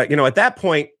 at that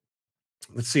point,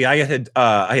 let's see, I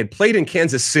had played in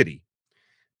Kansas City,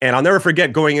 and I'll never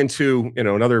forget going into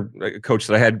another coach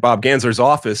that I had, Bob Gansler's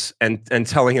office, and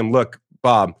telling him, "Look,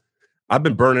 Bob, I've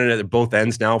been burning it at both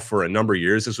ends now for a number of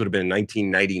years. This would have been in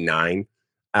 1999,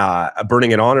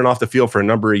 burning it on and off the field for a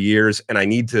number of years, and I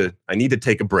need to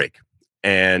take a break."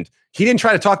 And he didn't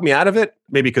try to talk me out of it,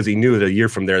 maybe because he knew that a year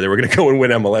from there they were going to go and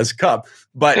win MLS Cup.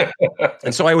 But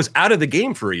and so I was out of the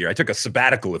game for a year. I took a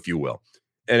sabbatical, if you will.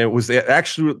 And it was the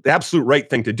absolute right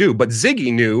thing to do. But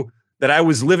Ziggy knew that I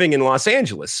was living in Los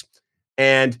Angeles.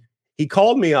 And he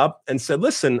called me up and said,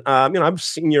 "Listen, I've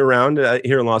seen you around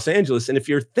here in Los Angeles. And if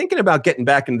you're thinking about getting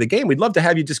back into the game, we'd love to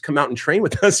have you just come out and train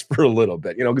with us for a little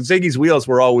bit." Because Ziggy's wheels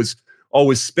were always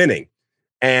spinning.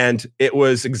 And it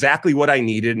was exactly what I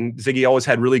needed. And Ziggy always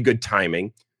had really good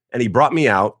timing. And he brought me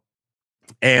out.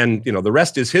 And, the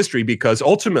rest is history, because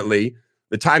ultimately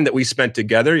the time that we spent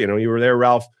together, you were there,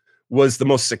 Ralph, was the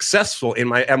most successful in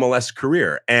my MLS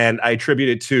career. And I attribute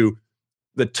it to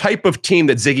the type of team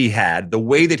that Ziggy had, the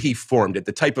way that he formed it,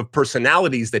 the type of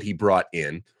personalities that he brought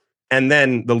in, and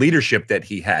then the leadership that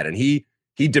he had. And he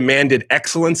demanded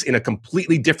excellence in a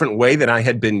completely different way than I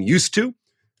had been used to.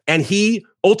 And he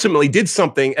ultimately did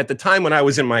something at the time when I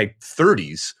was in my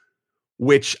 30s,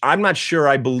 which I'm not sure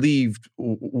I believed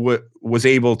was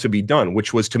able to be done,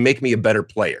 which was to make me a better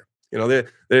player.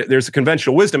 There's a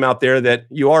conventional wisdom out there that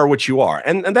you are what you are.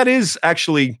 And that is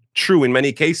actually true in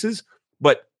many cases.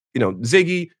 But,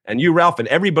 Ziggy and you, Ralph, and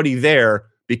everybody there,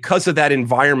 because of that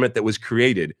environment that was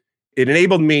created, it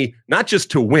enabled me not just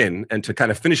to win and to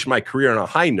kind of finish my career on a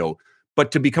high note,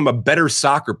 but to become a better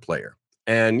soccer player.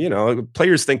 And,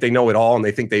 players think they know it all and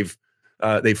they think they've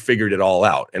figured it all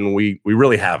out. And we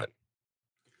really haven't.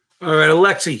 All right,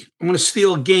 Alexi, I'm going to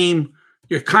steal a game.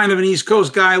 You're kind of an East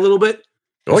Coast guy a little bit.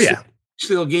 Oh, yeah.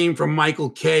 Steal a game from Michael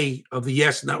Kay of the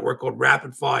Yes Network called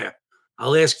Rapid Fire.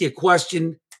 I'll ask you a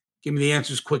question. Give me the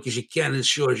answer as quick as you can and as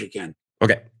short as you can.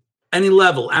 Okay. Any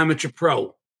level, amateur,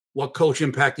 pro, what coach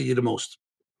impacted you the most?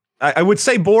 I would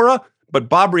say Bora, but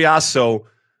Bob Riasso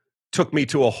took me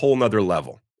to a whole nother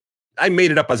level. I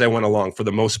made it up as I went along for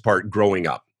the most part growing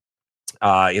up.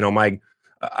 I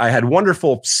had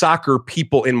wonderful soccer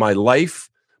people in my life,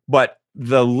 but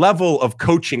the level of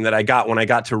coaching that I got when I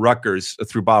got to Rutgers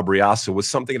through Bob Riasso was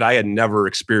something that I had never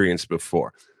experienced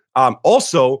before.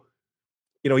 Also,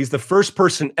 he's the first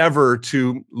person ever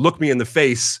to look me in the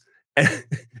face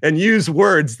and use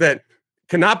words that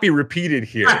cannot be repeated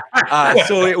here.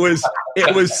 So it was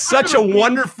such a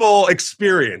wonderful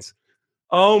experience.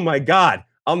 Oh my God.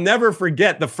 I'll never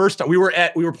forget the first time we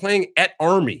were playing at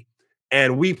Army,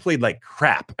 and we played like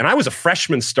crap. And I was a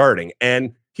freshman starting,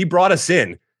 and he brought us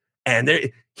in,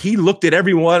 and he looked at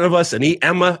every one of us, and he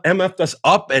MF'd us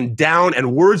up and down,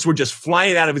 and words were just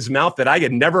flying out of his mouth that I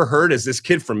had never heard as this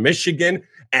kid from Michigan.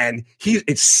 And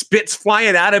it's spits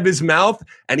flying out of his mouth,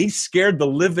 and he scared the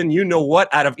living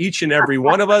you-know-what out of each and every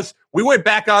one of us. We went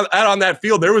back out on that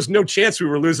field. There was no chance we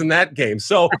were losing that game.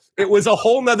 So it was a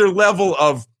whole nother level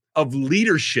of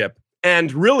leadership.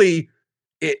 And really,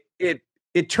 it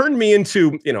it turned me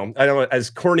into, I don't know, as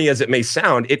corny as it may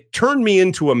sound, it turned me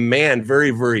into a man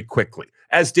very, very quickly,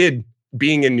 as did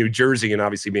being in New Jersey and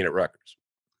obviously being at Rutgers.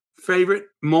 Favorite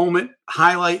moment,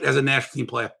 highlight as a national team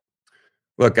player?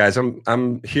 Look, guys,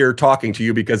 I'm here talking to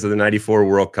you because of the '94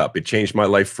 World Cup. It changed my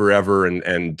life forever,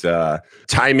 and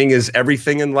timing is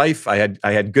everything in life. I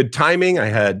had good timing. I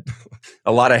had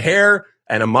a lot of hair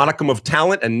and a modicum of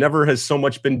talent, and never has so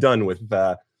much been done with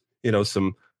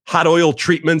some hot oil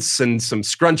treatments and some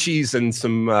scrunchies and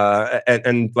some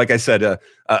and like I said,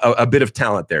 a bit of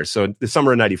talent there. So the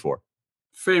summer of '94.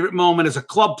 Favorite moment as a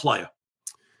club player?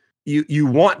 You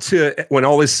want to, when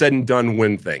all is said and done,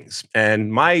 win things.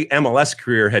 And my MLS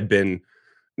career had been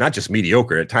not just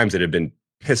mediocre. At times it had been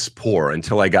piss poor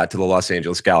until I got to the Los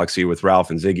Angeles Galaxy with Ralph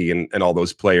and Ziggy and all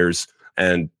those players.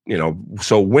 And,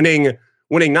 so winning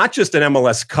not just an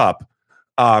MLS Cup,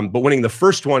 but winning the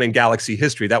first one in Galaxy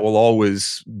history, that will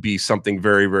always be something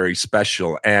very, very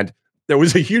special. And there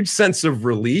was a huge sense of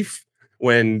relief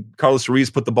when Carlos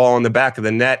Ruiz put the ball in the back of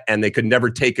the net and they could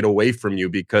never take it away from you,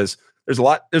 because there's a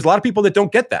lot of people that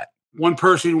don't get that. One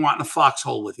person you want in a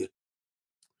foxhole with you?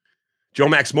 Joe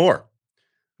Max Moore.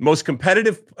 Most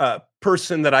competitive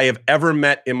person that I have ever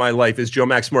met in my life is Joe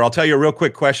Max Moore. I'll tell you a real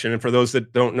quick question. And for those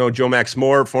that don't know, Joe Max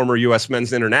Moore, former U.S.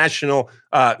 Men's International,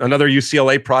 another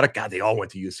UCLA product. God, they all went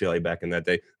to UCLA back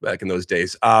in those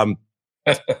days.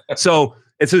 So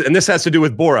and this has to do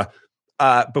with Bora.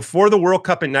 Before the World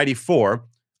Cup in '94,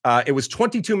 it was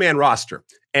 22-man roster.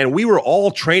 And we were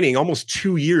all training almost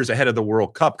 2 years ahead of the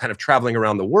World Cup, kind of traveling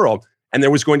around the world. And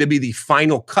there was going to be the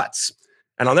final cuts.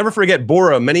 And I'll never forget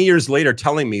Bora many years later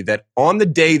telling me that on the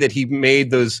day that he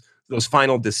made those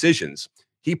final decisions,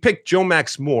 he picked Joe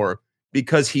Max Moore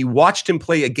because he watched him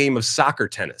play a game of soccer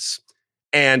tennis.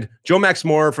 And Joe Max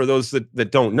Moore, for those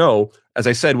that don't know, as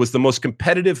I said, was the most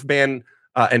competitive man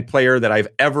and player that I've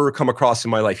ever come across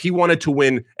in my life. He wanted to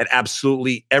win at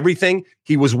absolutely everything.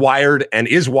 He was wired and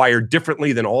is wired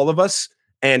differently than all of us.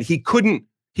 And he couldn't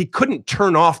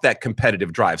turn off that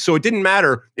competitive drive. So it didn't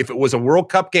matter if it was a World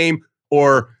Cup game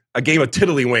or a game of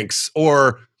tiddlywinks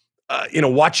or,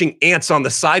 watching ants on the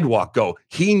sidewalk go.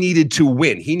 He needed to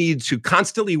win. He needed to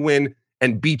constantly win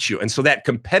and beat you. And so that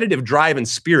competitive drive and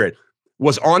spirit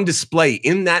was on display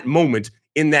in that moment,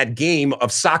 in that game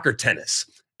of soccer tennis.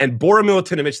 And Bora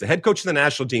Milutinovic, the head coach of the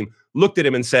national team, looked at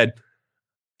him and said,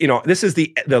 this is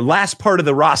the last part of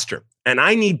the roster, and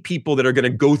I need people that are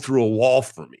going to go through a wall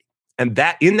for me. And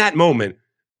that in that moment,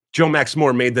 Joe Max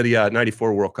Moore made the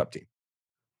 '94 World Cup team.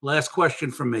 Last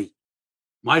question from me.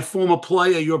 My former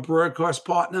player, your broadcast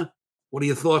partner, what are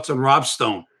your thoughts on Rob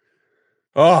Stone?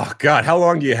 Oh, God, how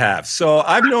long do you have? So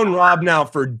I've known Rob now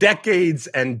for decades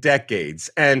and decades.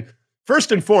 And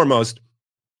first and foremost,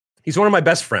 he's one of my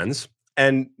best friends.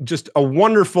 And just a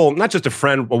wonderful, not just a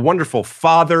friend, a wonderful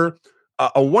father,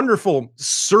 a wonderful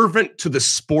servant to the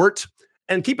sport.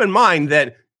 And keep in mind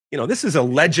that, this is a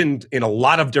legend in a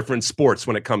lot of different sports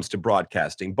when it comes to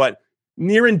broadcasting, but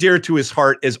near and dear to his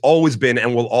heart has always been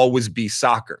and will always be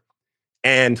soccer.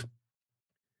 And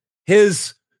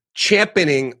his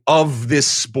championing of this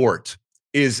sport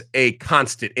is a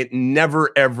constant. It never,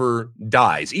 ever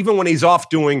dies. Even when he's off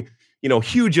doing,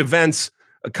 huge events,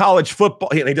 college football,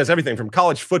 he does everything from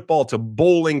college football to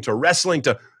bowling to wrestling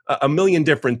to a million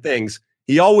different things.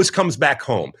 He always comes back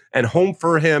home, and home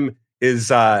for him is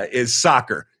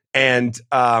soccer. And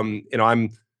I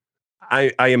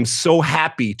am so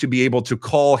happy to be able to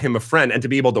call him a friend and to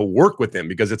be able to work with him,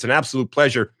 because it's an absolute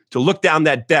pleasure to look down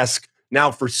that desk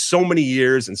now for so many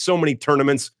years and so many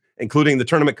tournaments, including the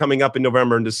tournament coming up in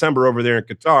November and December over there in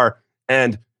Qatar.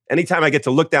 And anytime I get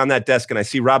to look down that desk and I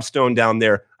see Rob Stone down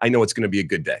there, I know it's going to be a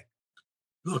good day.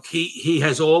 Look, he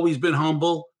has always been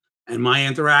humble, and my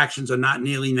interactions are not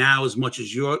nearly now as much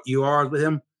as you are with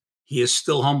him. He is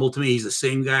still humble to me. He's the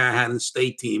same guy I had in the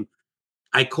state team.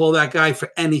 I call that guy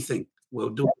for anything.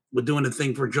 We're doing a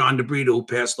thing for John DeBrito, who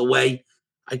passed away.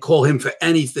 I call him for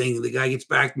anything. The guy gets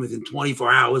back to me within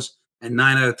 24 hours, and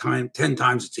 9 out of 10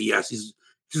 times it's a yes. He's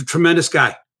a tremendous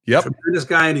guy. Yep. Tremendous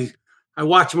guy. And I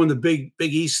watch him on the Big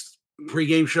East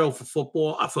pregame show for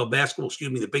football, for basketball,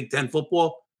 the Big Ten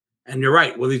football. And you're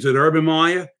right. Whether he's with Urban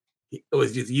Meyer,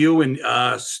 with you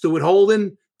and Stuart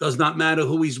Holden, does not matter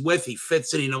who he's with. He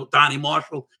fits in. Donnie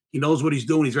Marshall, he knows what he's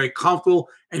doing. He's very comfortable,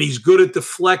 and he's good at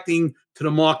deflecting to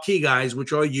the marquee guys,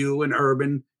 which are you and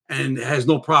Urban, and has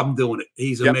no problem doing it.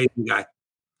 He's an amazing guy.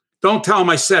 Don't tell him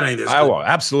I said any of this. I won't.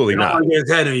 Absolutely not. Don't get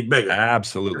his head any bigger.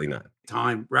 Absolutely not.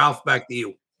 Time. Ralph, back to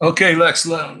you. Okay, Lex,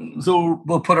 so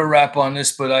we'll put a wrap on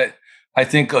this, but I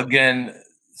think, again,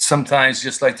 sometimes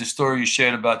just like the story you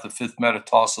shared about the fifth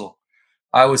metatarsal,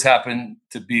 I always happen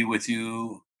to be with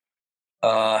you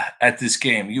at this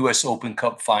game, U.S. Open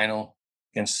Cup final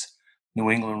against New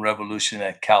England Revolution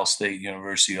at Cal State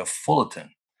University of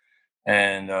Fullerton.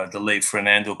 And the late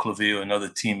Fernando Clavillo, another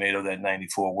teammate of that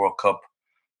 94 World Cup,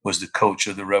 was the coach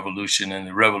of the Revolution. And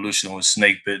the Revolution was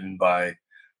snake bitten by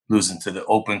losing to the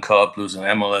Open Cup, losing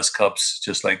MLS Cups,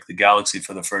 just like the Galaxy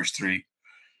for the first three.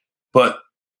 But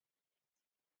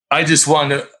I just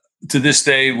want to this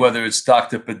day, whether it's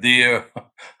Dr. Padilla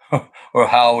or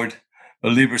Howard or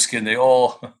Lieberskin, they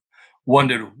all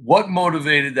wondered what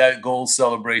motivated that goal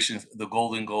celebration, the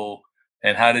golden goal,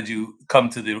 and how did you come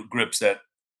to the grips that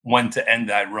when to end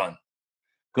that run?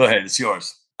 Go ahead, it's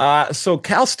yours. So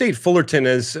Cal State Fullerton,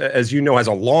 as you know, has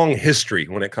a long history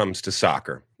when it comes to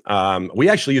soccer. We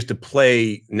actually used to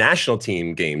play national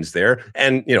team games there,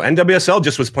 and NWSL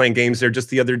just was playing games there just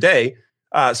the other day.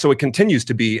 So it continues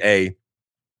to be a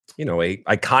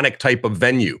iconic type of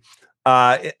venue.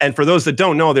 And for those that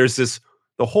don't know, there's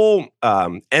the whole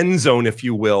end zone, if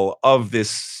you will, of this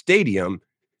stadium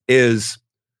is,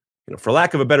 for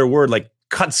lack of a better word, like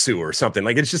kudzu or something.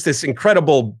 Like it's just this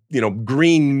incredible,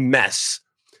 green mess.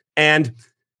 And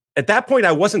at that point,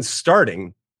 I wasn't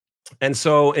starting. And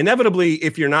so inevitably,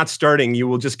 if you're not starting, you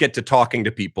will just get to talking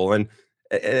to people. And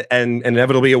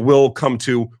inevitably it will come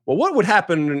to, well, what would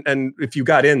happen and if you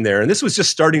got in there? And this was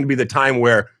just starting to be the time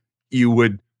where you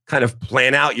would kind of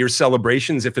plan out your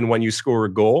celebrations if and when you score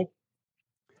a goal.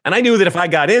 And I knew that if I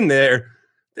got in there,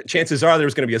 the chances are there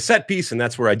was going to be a set piece, and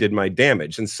that's where I did my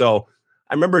damage. And so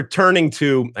I remember turning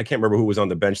to, I can't remember who was on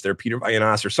the bench there, Peter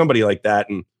Vallanas or somebody like that,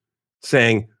 and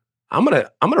saying, I'm gonna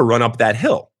run up that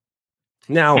hill.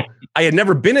 Now, I had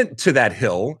never been to that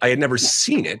hill. I had never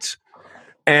seen it.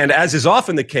 And as is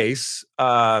often the case,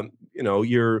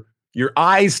 your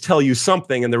eyes tell you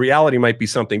something and the reality might be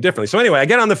something differently. So anyway, I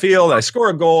get on the field, I score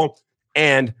a goal,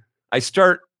 and I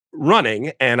start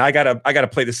running, and I gotta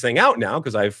play this thing out now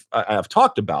because I've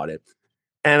talked about it.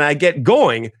 And I get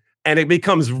going, and it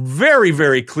becomes very,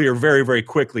 very clear very, very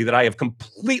quickly that I have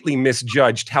completely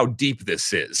misjudged how deep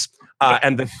this is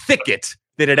and the thicket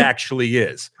that it actually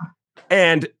is.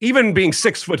 And even being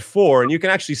 6'4", and you can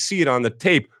actually see it on the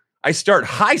tape, I start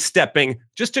high stepping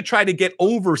just to try to get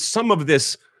over some of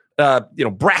this,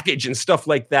 brackage and stuff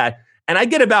like that. And I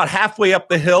get about halfway up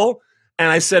the hill, and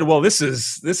I said, well, this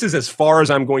is as far as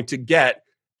I'm going to get.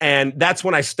 And that's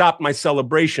when I stopped my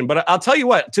celebration. But I'll tell you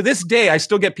what, to this day, I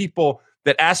still get people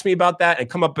that ask me about that and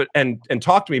come up and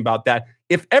talk to me about that.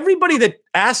 If everybody that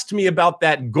asked me about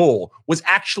that goal was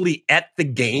actually at the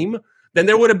game, then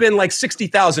there would have been like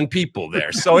 60,000 people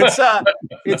there. So it's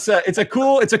a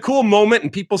cool moment,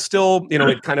 and people still,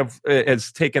 it kind of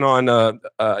has taken on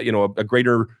a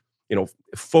greater,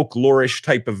 folklorish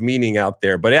type of meaning out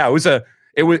there. But yeah,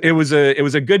 it was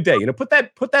a good day. Put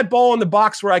that ball in the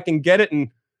box where I can get it, and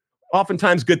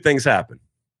oftentimes good things happen.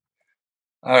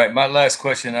 All right, my last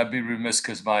question. I'd be remiss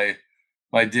because my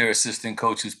dear assistant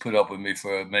coach who's put up with me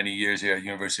for many years here at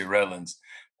University of Redlands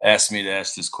asked me to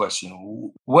ask this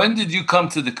question. When did you come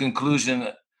to the conclusion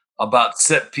about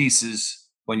set pieces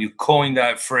when you coined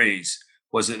that phrase?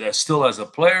 Was it still as a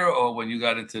player or when you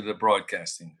got into the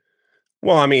broadcasting?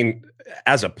 Well, I mean,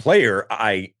 as a player,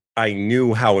 I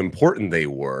knew how important they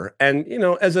were. And,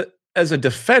 as a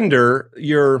defender,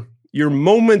 your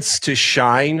moments to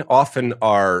shine often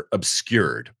are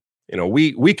obscured.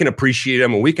 We can appreciate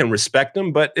them and we can respect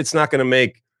them, but it's not going to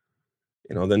make,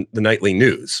 the nightly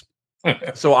news.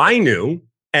 So I knew,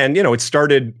 and it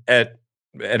started at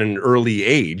an early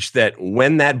age, that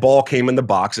when that ball came in the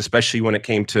box, especially when it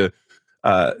came to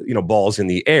balls in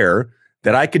the air,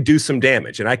 that I could do some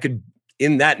damage, and I could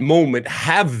in that moment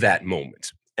have that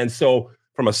moment. And so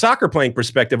from a soccer playing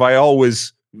perspective, I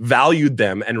always valued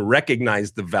them and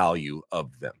recognized the value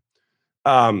of them.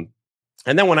 And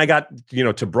then when I got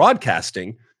to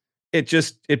broadcasting, it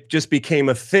just became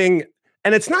a thing.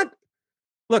 And it's not.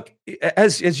 Look,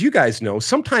 as you guys know,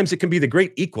 sometimes it can be the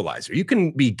great equalizer. You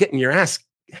can be getting your ass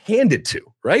handed to,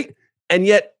 right? And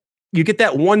yet you get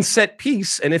that one set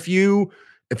piece. And if you're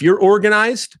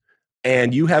organized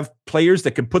and you have players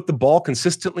that can put the ball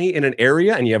consistently in an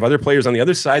area, and you have other players on the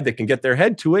other side that can get their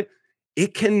head to it,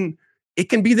 it can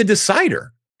be the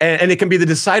decider. And it can be the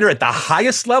decider at the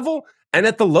highest level and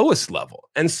at the lowest level.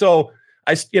 And so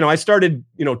I started,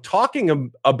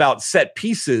 talking about set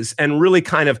pieces and really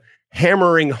kind of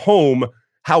hammering home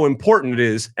how important it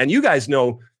is. And you guys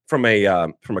know from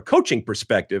a coaching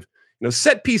perspective,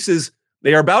 set pieces,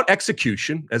 they are about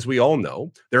execution, as we all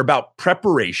know. They're about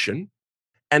preparation,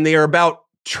 and they are about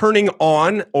turning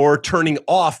on or turning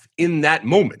off in that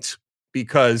moment,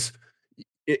 because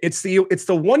it's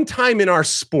the one time in our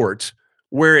sport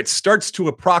where it starts to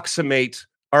approximate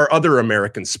our other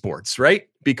American sports, right?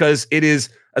 Because it is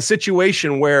a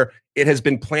situation where it has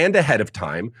been planned ahead of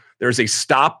time. There's a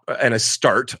stop and a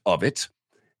start of it,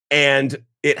 and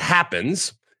it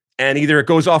happens, and either it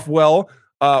goes off well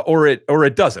or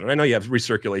it doesn't. And I know you have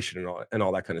recirculation and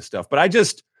all that kind of stuff, but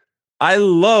I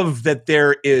love that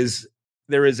there is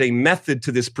a method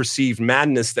to this perceived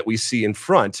madness that we see in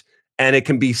front, and it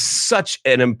can be such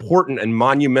an important and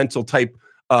monumental type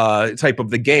of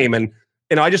the game. And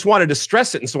I just wanted to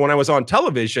stress it. And so when I was on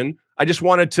television, I just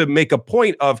wanted to make a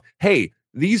point of, hey,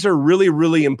 these are really,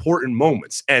 really important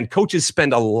moments. And coaches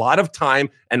spend a lot of time,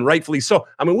 and rightfully so.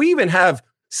 I mean, we even have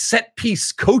set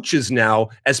piece coaches now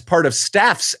as part of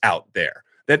staffs out there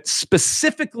that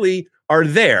specifically are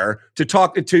there to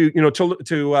talk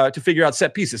to figure out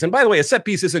set pieces. And by the way, a set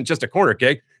piece isn't just a corner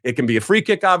kick. It can be a free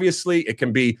kick, obviously. It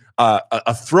can be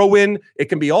a throw in. It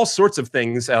can be all sorts of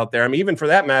things out there. I mean, even for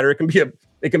that matter, it can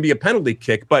be a penalty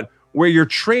kick. But where you're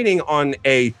training on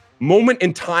a moment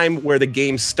in time where the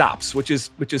game stops, which is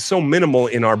so minimal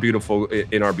in our beautiful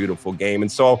game.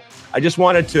 And so I just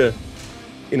wanted to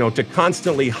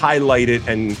constantly highlight it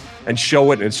and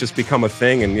show it, and it's just become a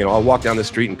thing. And I'll walk down the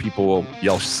street and people will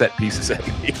yell set pieces at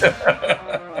me.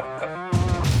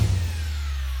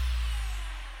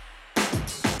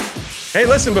 Hey,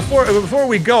 listen, before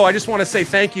we go, I just want to say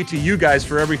thank you to you guys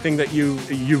for everything that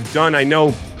you've done. I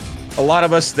know a lot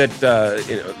of us that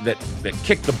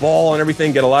kick the ball and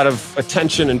everything get a lot of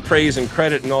attention and praise and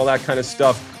credit and all that kind of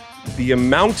stuff. The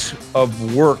amount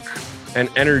of work and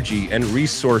energy and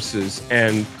resources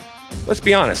and, let's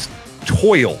be honest,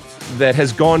 toil that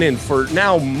has gone in for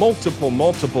now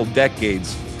multiple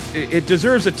decades, it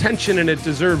deserves attention and it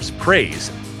deserves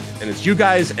praise. And it's you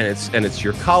guys and it's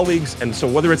your colleagues. And so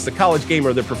whether it's the college game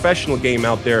or the professional game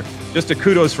out there, just a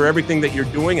kudos for everything that you're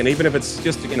doing. And even if it's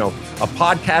just, a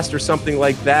podcast or something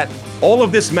like that, all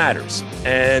of this matters.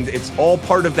 And it's all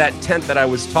part of that tent that I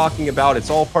was talking about. It's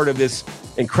all part of this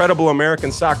incredible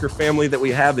American soccer family that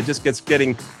we have that just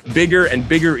getting bigger and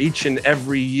bigger each and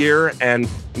every year. And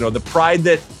the pride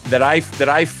that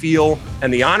I feel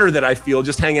and the honor that I feel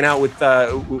just hanging out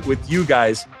with you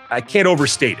guys, I can't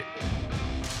overstate it.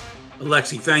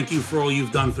 Alexi, thank you for all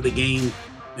you've done for the game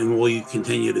and all you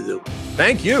continue to do.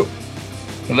 Thank you.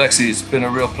 Alexi, it's been a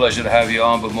real pleasure to have you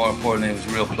on, but more importantly, it was a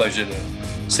real pleasure to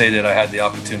say that I had the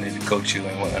opportunity to coach you,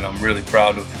 and I'm really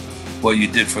proud of what you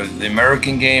did for the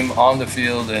American game on the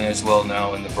field and as well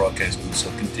now in the broadcast booth. So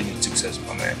continued success,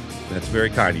 my man. That's very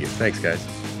kind of you. Thanks, guys.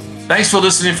 Thanks for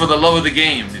listening for the love of the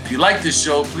game. If you like this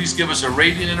show, please give us a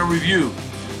rating and a review.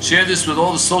 Share this with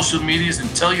all the social medias and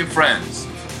tell your friends.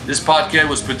 This podcast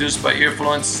was produced by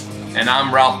Earfluence, and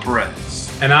I'm Ralph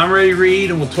Perez. And I'm Ray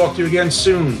Reed, and we'll talk to you again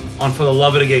soon on For the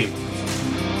Love of the Game.